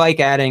 I just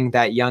like adding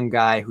that young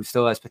guy who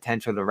still has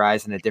potential to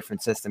rise in a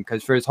different system,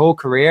 because for his whole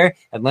career,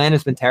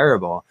 Atlanta's been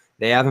terrible.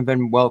 They haven't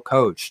been well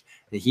coached.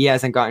 He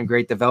hasn't gotten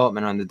great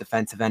development on the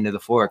defensive end of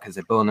the floor because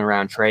they're building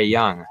around Trae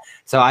Young.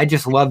 So I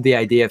just love the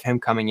idea of him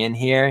coming in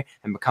here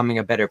and becoming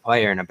a better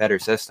player in a better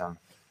system.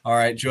 All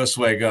right,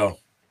 Josue, go.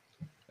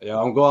 Yeah,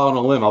 I'm going out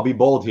on a limb. I'll be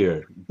bold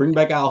here. Bring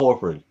back Al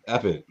Horford.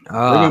 F it.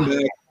 Bring him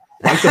back.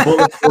 Like the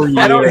bullet for a year.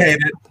 I don't hate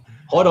it.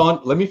 Hold on,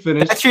 let me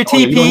finish. That's your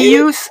TP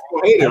use?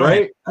 You hate it,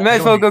 right? You might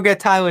as well go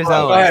get Tyler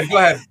Zeller. Go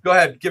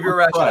ahead. Give your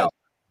rationale.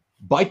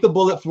 Bite the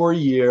bullet for a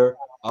year.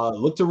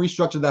 Look to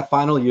restructure that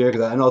final year,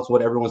 because I know it's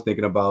what everyone's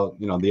thinking about.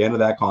 The end of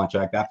that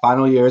contract. That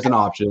final year is an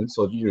option,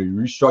 so you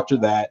restructure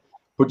that,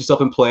 put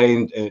yourself in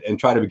play, and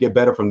try to get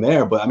better from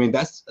there. But I mean,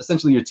 that's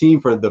essentially your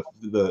team for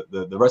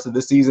the rest of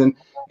this season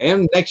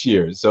and next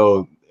year.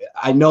 So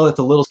I know that's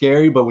a little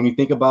scary, but when you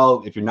think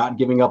about if you're not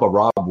giving up a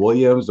Rob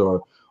Williams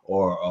or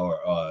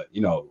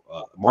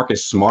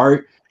Marcus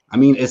Smart, I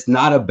mean, it's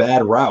not a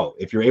bad route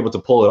if you're able to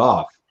pull it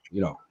off.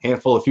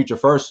 Handful of future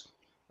firsts,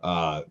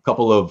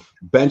 couple of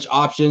bench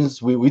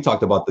options. We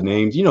talked about the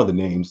names. The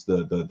names,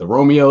 the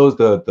Romeos,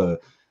 the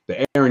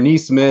Aaron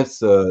Neesmiths,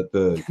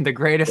 the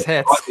greatest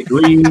hits.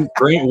 Green,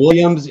 Grant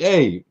Williams.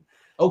 Hey,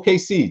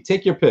 OKC,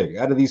 take your pick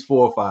out of these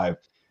 4 or 5.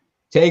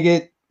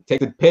 Take take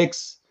the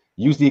picks,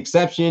 use the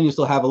exception. You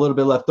still have a little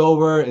bit left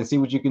over, and see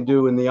what you can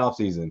do in the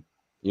offseason.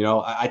 You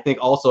know, I think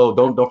also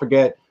don't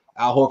forget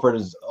Al Horford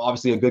is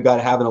obviously a good guy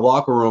to have in the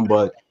locker room,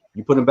 but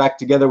you put him back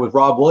together with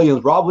Rob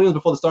Williams. Rob Williams,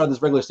 before the start of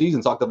this regular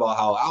season, talked about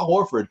how Al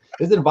Horford,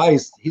 his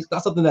advice, he's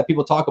not something that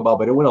people talk about,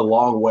 but it went a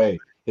long way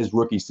his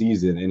rookie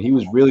season, and he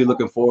was really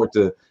looking forward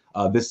to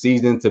this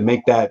season to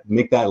make that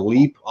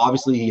leap.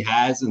 Obviously, he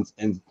has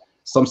in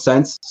some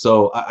sense.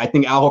 So I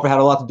think Al Horford had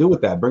a lot to do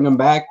with that. Bring him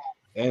back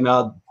and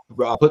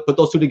put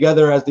those two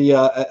together as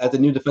the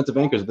new defensive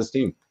anchors of this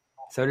team.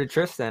 So did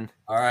Tristan.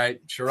 All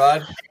right,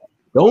 Sherrod.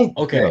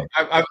 Okay.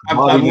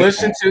 I've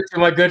listened to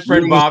my good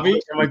friend Bobby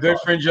and my good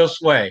friend Joe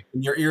Sway.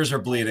 Your ears are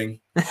bleeding.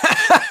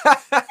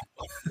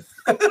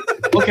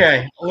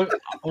 Okay,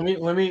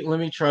 let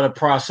me try to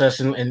process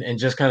and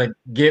just kind of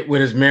get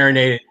what is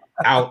marinated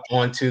out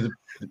onto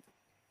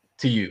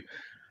to you.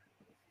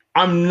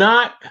 I'm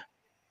not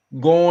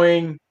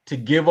going to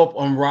give up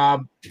on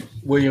Rob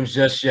Williams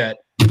just yet,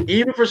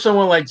 even for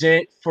someone like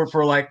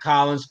for like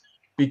Collins,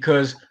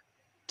 because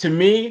to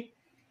me,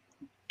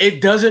 it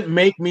doesn't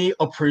make me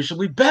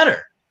appreciably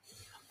better.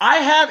 I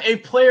have a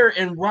player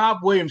in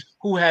Rob Williams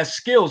who has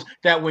skills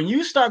that when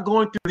you start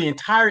going through the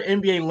entire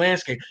NBA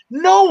landscape,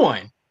 no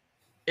one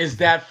is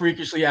that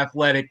freakishly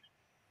athletic,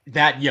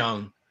 that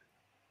young,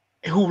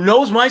 who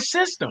knows my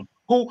system,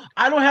 who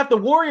I don't have to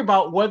worry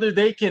about whether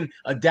they can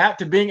adapt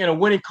to being in a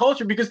winning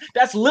culture, because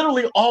that's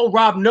literally all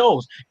Rob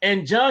knows.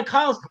 And John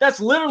Collins, that's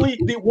literally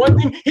the one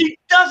thing he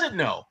doesn't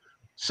know.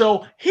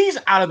 So he's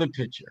out of the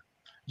picture.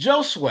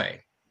 Joe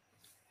Sway.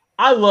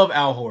 I love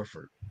Al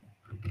Horford.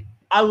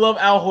 I love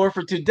Al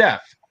Horford to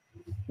death.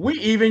 We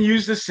even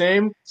use the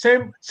same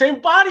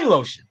body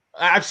lotion.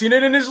 I've seen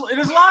it in his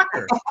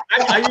locker.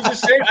 I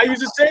use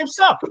the same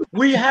stuff.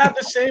 We have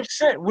the same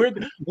scent. We're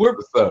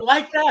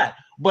like that.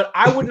 But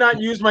I would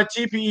not use my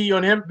TPE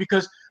on him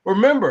because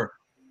remember,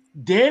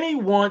 Danny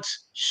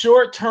wants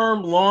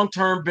short-term,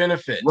 long-term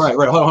benefits. Right.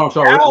 Hold on.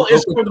 Sorry. Al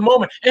is for the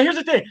moment. And here's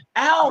the thing.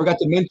 Al forgot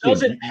to mention,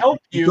 doesn't help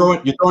you.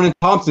 You're throwing in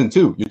Thompson,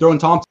 too. You're throwing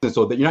Thompson,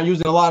 so that you're not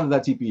using a lot of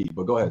that TPE.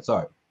 But go ahead.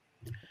 Sorry.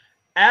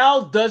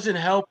 Al doesn't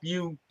help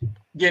you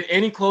get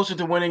any closer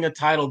to winning a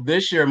title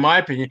this year, in my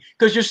opinion,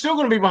 because you're still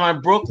going to be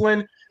behind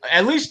Brooklyn,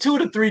 at least 2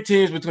 to 3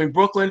 teams between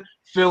Brooklyn,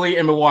 Philly,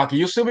 and Milwaukee.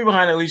 You'll still be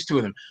behind at least 2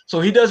 of them.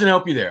 So he doesn't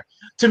help you there.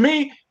 To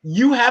me,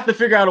 you have to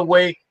figure out a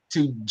way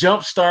to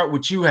jumpstart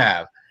what you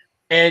have.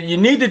 And you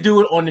need to do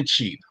it on the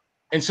cheap.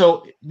 And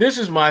so this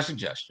is my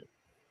suggestion.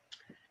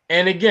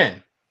 And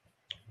again,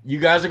 you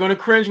guys are going to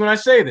cringe when I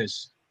say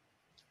this.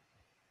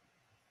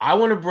 I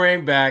want to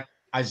bring back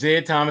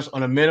Isaiah Thomas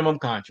on a minimum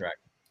contract.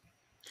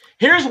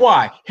 Here's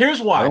why.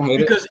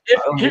 Because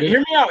hear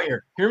me out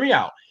here. Hear me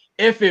out.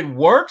 If it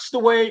works the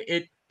way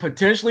it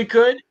potentially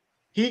could,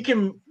 he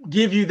can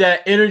give you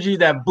that energy,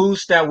 that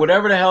boost, that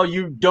whatever the hell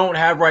you don't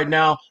have right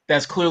now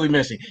that's clearly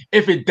missing.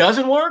 If it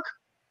doesn't work,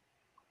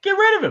 get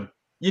rid of him.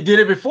 You did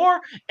it before,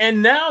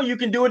 and now you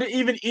can do it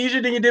even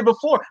easier than you did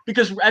before,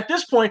 because at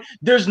this point,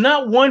 there's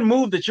not one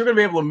move that you're going to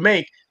be able to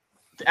make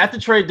at the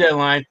trade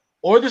deadline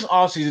or this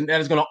offseason that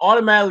is going to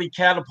automatically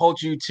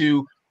catapult you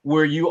to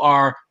where you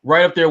are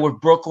right up there with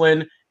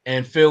Brooklyn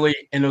and Philly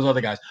and those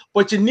other guys.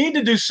 But you need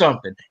to do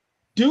something.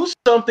 Do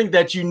something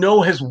that you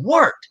know has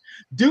worked.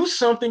 Do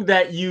something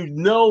that you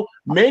know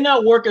may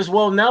not work as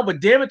well now,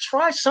 but damn it,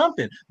 try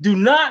something. Do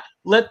not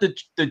let the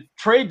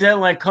trade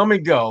deadline come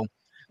and go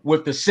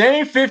with the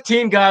same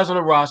 15 guys on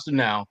the roster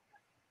now.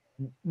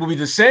 Will be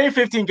the same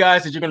 15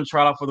 guys that you're going to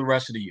try out for the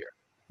rest of the year.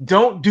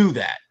 Don't do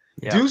that.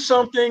 Yeah. Do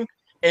something.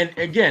 And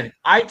again,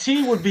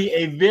 IT would be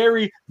a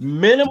very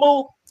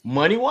minimal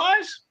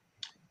money-wise,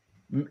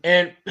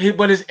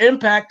 but his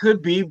impact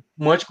could be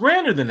much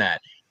grander than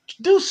that.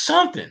 Do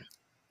something.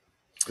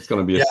 It's going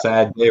to be a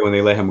sad day when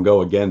they let him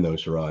go again, though,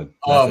 Sherrod.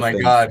 Oh my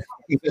God!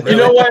 You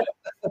know what?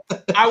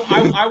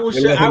 I will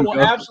say I will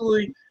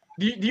absolutely.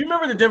 Do you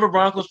remember the Denver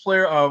Broncos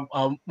player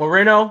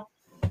Moreno?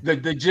 The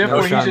GIF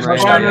where he's just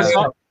running us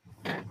up?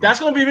 That's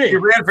going to be me. He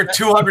ran for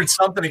 200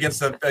 something against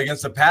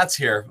the Pats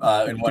here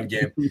in one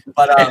game,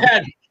 but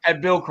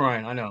had Bill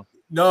crying. I know.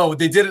 No,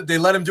 they did it. They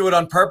let him do it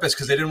on purpose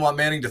because they didn't want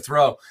Manning to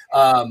throw.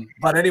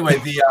 But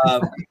anyway,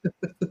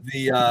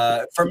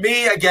 for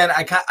me again,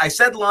 I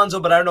said Lonzo,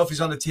 but I don't know if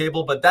he's on the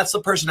table. But that's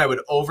the person I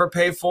would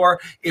overpay for.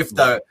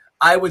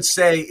 I would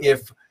say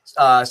if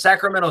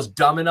Sacramento's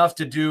dumb enough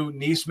to do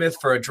Neesmith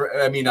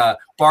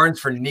Barnes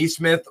for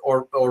Neesmith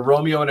or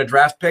Romeo in a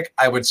draft pick,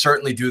 I would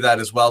certainly do that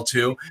as well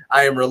too.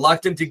 I am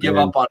reluctant to give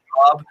up on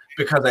Rob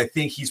because I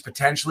think he's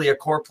potentially a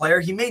core player.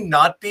 He may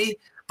not be,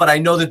 but I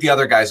know that the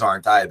other guys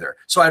aren't either.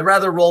 So I'd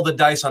rather roll the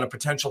dice on a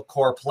potential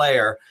core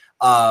player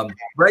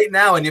right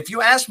now. And if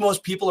you ask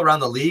most people around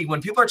the league,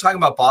 when people are talking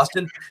about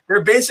Boston,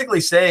 they're basically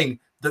saying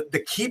that the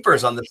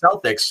keepers on the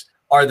Celtics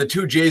are the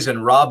two Jays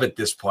and Rob at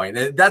this point.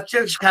 And that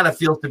just kind of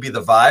feels to be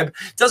the vibe.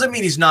 Doesn't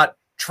mean he's not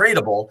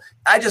tradable.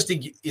 I just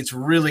think it's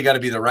really got to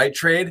be the right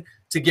trade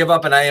to give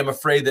up, and I am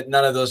afraid that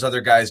none of those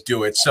other guys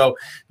do it. So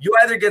you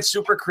either get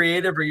super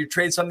creative or you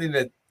trade something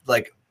that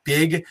like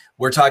big.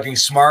 We're talking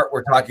smart.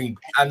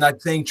 I'm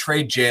not saying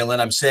trade Jalen.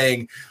 I'm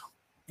saying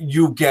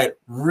you get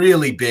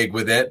really big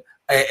with it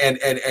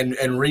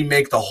and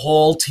remake the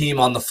whole team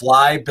on the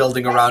fly,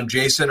 building around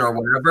Jason or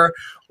whatever,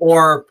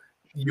 or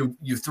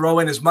you throw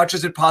in as much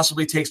as it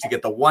possibly takes to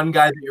get the one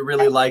guy that you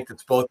really like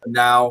that's both a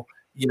now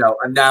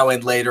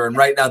and later. And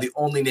right now, the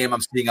only name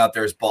I'm seeing out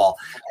there is Ball.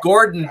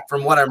 Gordon,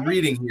 from what I'm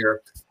reading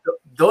here,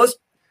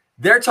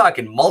 they're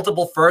talking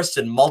multiple firsts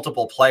and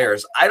multiple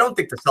players. I don't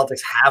think the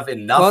Celtics have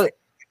enough. Well,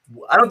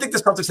 I don't think the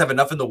Celtics have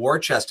enough in the war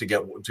chest to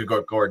go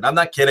Gordon. I'm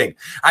not kidding.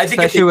 I think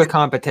especially with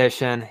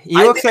competition, he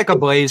looks like a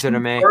Blazer to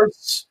me.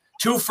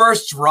 Two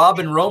firsts, Rob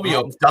and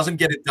Romeo doesn't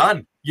get it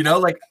done.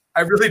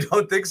 I really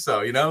don't think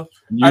so. I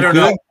don't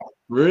know.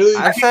 Really?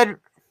 I said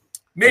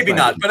maybe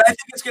not, but I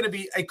think it's going to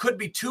be. It could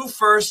be two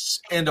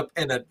firsts and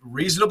a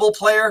reasonable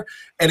player.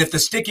 And if the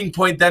sticking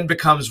point then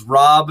becomes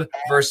Rob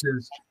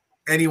versus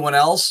anyone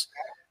else,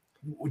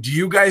 do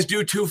you guys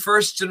do two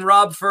firsts and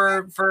Rob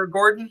for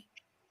Gordon?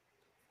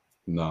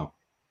 No.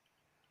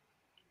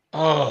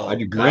 Oh, I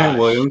do Grant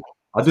Williams.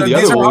 I do the these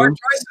other are hard Williams.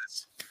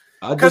 choices.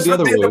 I do the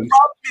other the Williams.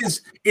 problem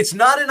is it's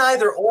not an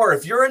either or.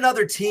 If you're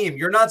another team,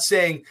 you're not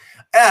saying,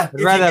 I'd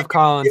rather have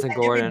Collins and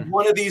Gordon.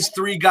 One of these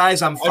three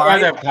guys, I'm fine.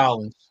 I'd rather have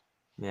Collins.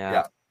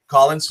 Yeah.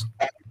 Collins.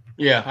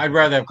 Yeah, I'd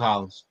rather have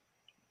Collins.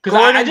 Because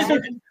I just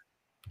think.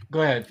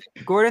 Go ahead.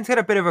 Gordon's got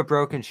a bit of a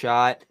broken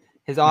shot.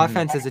 His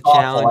offense is a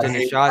challenge in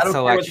the shot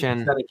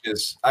selection.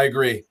 I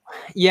agree.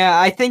 Yeah,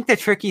 I think the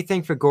tricky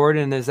thing for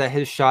Gordon is that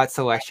his shot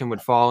selection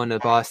would fall into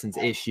Boston's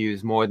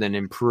issues more than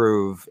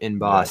improve in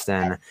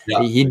Boston.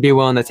 Yeah. He'd be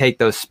willing to take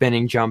those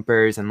spinning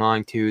jumpers and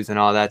long twos and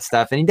all that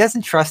stuff. And he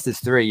doesn't trust his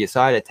three. You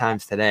saw it at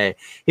times today.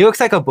 He looks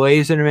like a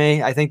Blazer to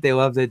me. I think they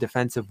love the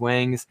defensive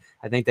wings.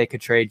 I think they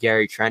could trade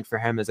Gary Trent for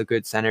him as a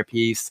good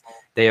centerpiece.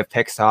 They have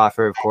picks to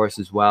offer, of course,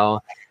 as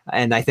well.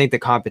 And I think the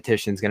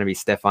competition is going to be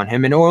stiff on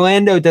him. And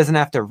Orlando doesn't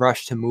have to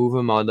rush to move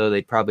him, although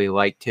they'd probably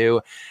like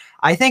to.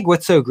 I think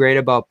what's so great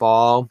about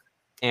Ball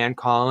and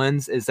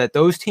Collins is that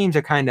those teams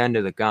are kind of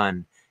under the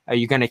gun. Are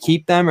you going to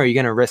keep them or are you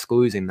going to risk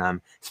losing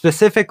them?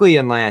 Specifically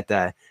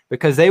Atlanta,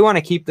 because they want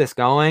to keep this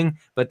going,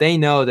 but they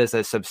know there's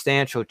a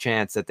substantial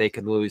chance that they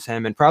could lose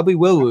him and probably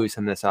will lose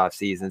him this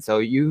offseason. So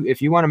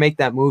if you want to make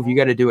that move, you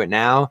got to do it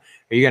now, or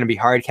you're going to be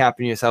hard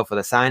capping yourself with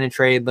a sign and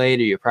trade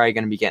later. You're probably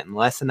going to be getting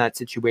less in that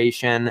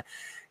situation.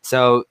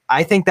 So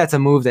I think that's a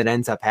move that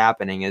ends up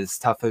happening, as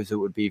tough as it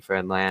would be for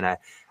Atlanta.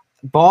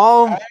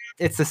 Ball,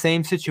 it's the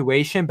same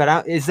situation,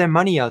 but is there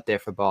money out there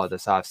for Ball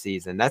this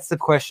offseason? That's the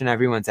question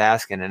everyone's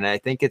asking, and I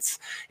think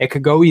it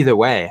could go either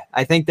way.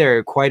 I think there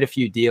are quite a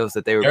few deals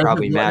that they would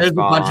probably match There's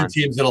Ball a bunch on. of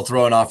teams that'll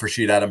throw an offer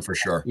sheet at him for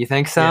sure. You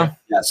think so? Yeah.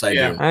 Yes, I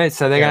do. All right,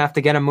 so they're going to have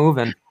to get him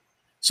moving.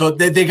 So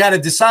they got to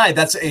decide.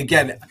 That's,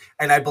 again,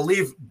 and I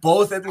believe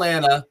both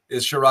Atlanta,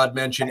 as Sherrod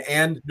mentioned,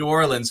 and New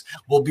Orleans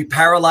will be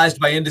paralyzed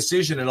by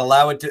indecision and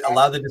allow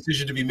the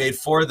decision to be made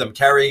for them,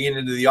 carrying it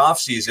into the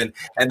offseason,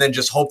 and then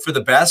just hope for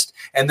the best.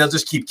 And they'll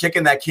just keep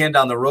kicking that can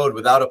down the road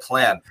without a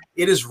plan.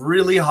 It is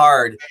really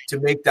hard to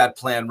make that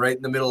plan right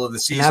in the middle of the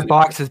season. And that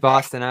boxes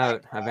Boston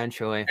out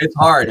eventually. It's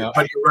hard,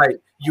 but you're right.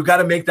 You got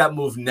to make that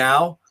move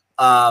now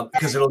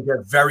because it'll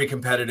get very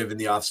competitive in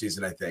the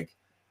offseason, I think.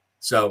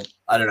 So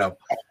I don't know.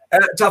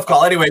 Tough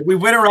call. Anyway, we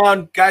went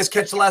around. Guys,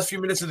 catch the last few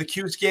minutes of the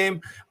Cuse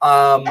game.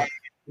 Damn,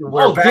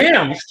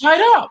 it's tied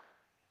up.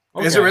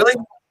 Okay. Is it really?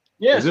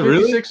 Yeah, is it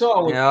really? 56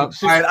 all. Yep. All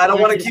right, I don't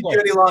want to keep you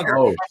any longer.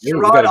 Oh,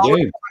 Sherrod, I'm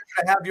going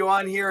to have you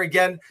on here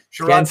again.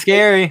 Getting Sherrod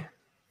scary.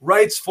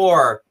 writes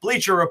for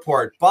Bleacher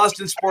Report,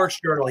 Boston Sports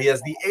Journal. He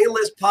has the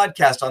A-List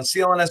podcast on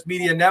CLNS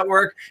Media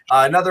Network.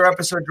 Another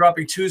episode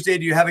dropping Tuesday.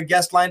 Do you have a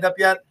guest lined up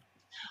yet?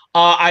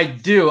 I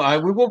do.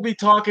 We will be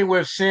talking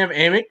with Sam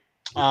Amick.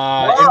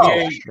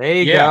 NBA, there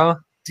you go.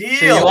 Deal.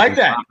 So you like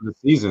that? The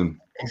season.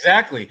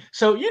 Exactly.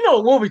 So you know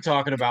what we'll be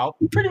talking about.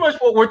 Pretty much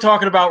what we're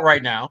talking about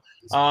right now.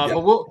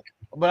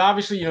 But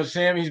obviously,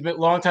 Sam, he's been a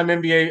longtime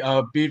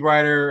NBA beat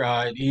writer.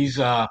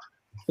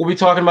 We'll be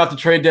talking about the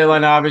trade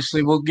deadline.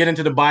 Obviously, we'll get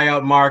into the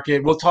buyout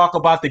market. We'll talk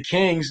about the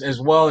Kings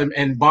as well,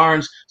 and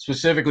Barnes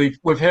specifically,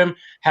 with him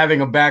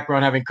having a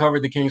background, having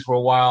covered the Kings for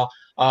a while.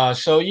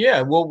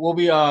 We'll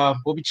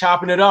be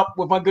chopping it up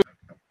with my good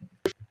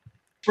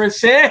friend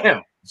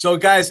Sam. So,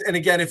 guys, and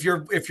again, if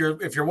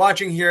you're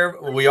watching here,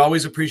 we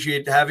always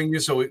appreciate having you.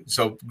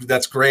 So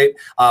that's great.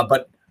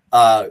 But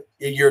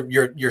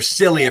you're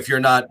silly if you're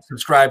not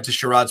subscribed to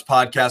Sherrod's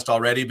podcast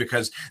already,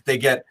 because they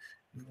get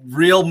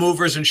real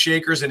movers and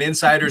shakers and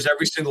insiders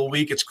every single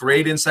week. It's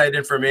great inside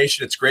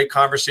information. It's great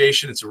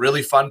conversation. It's a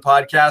really fun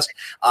podcast.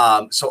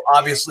 So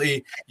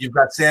obviously, you've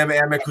got Sam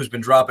Amick, who's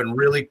been dropping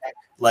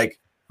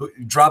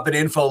dropping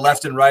info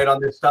left and right on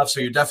this stuff. So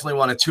you definitely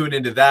want to tune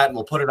into that, and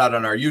we'll put it out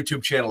on our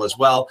YouTube channel as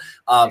well.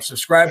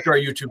 Subscribe to our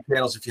YouTube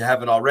channels if you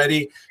haven't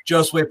already.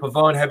 Josue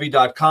Pavone,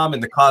 Heavy.com,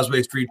 and the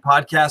Causeway Street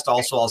Podcast,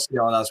 also on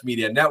CLNS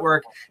Media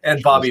Network,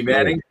 and Bobby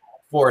Manning,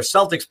 for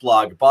Celtics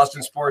blog,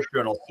 Boston Sports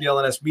Journal,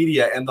 CLNS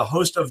Media, and the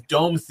host of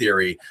Dome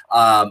Theory.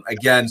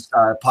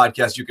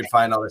 Podcast you can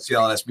find on the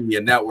CLNS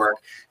Media Network.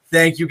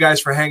 Thank you guys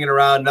for hanging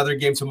around. Another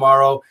game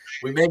tomorrow.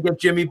 We may get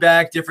Jimmy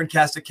back, different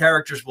cast of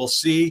characters. We'll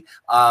see.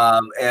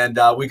 And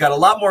we got a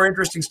lot more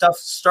interesting stuff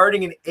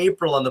starting in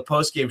April on the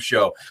postgame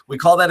show. We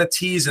call that a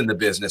tease in the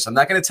business. I'm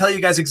not going to tell you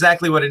guys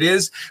exactly what it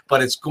is,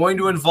 but it's going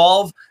to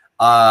involve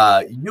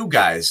you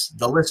guys,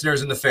 the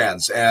listeners and the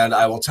fans. And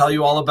I will tell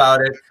you all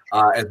about it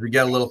as we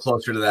get a little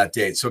closer to that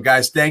date. So,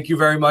 guys, thank you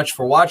very much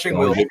for watching.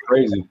 We'll get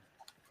crazy.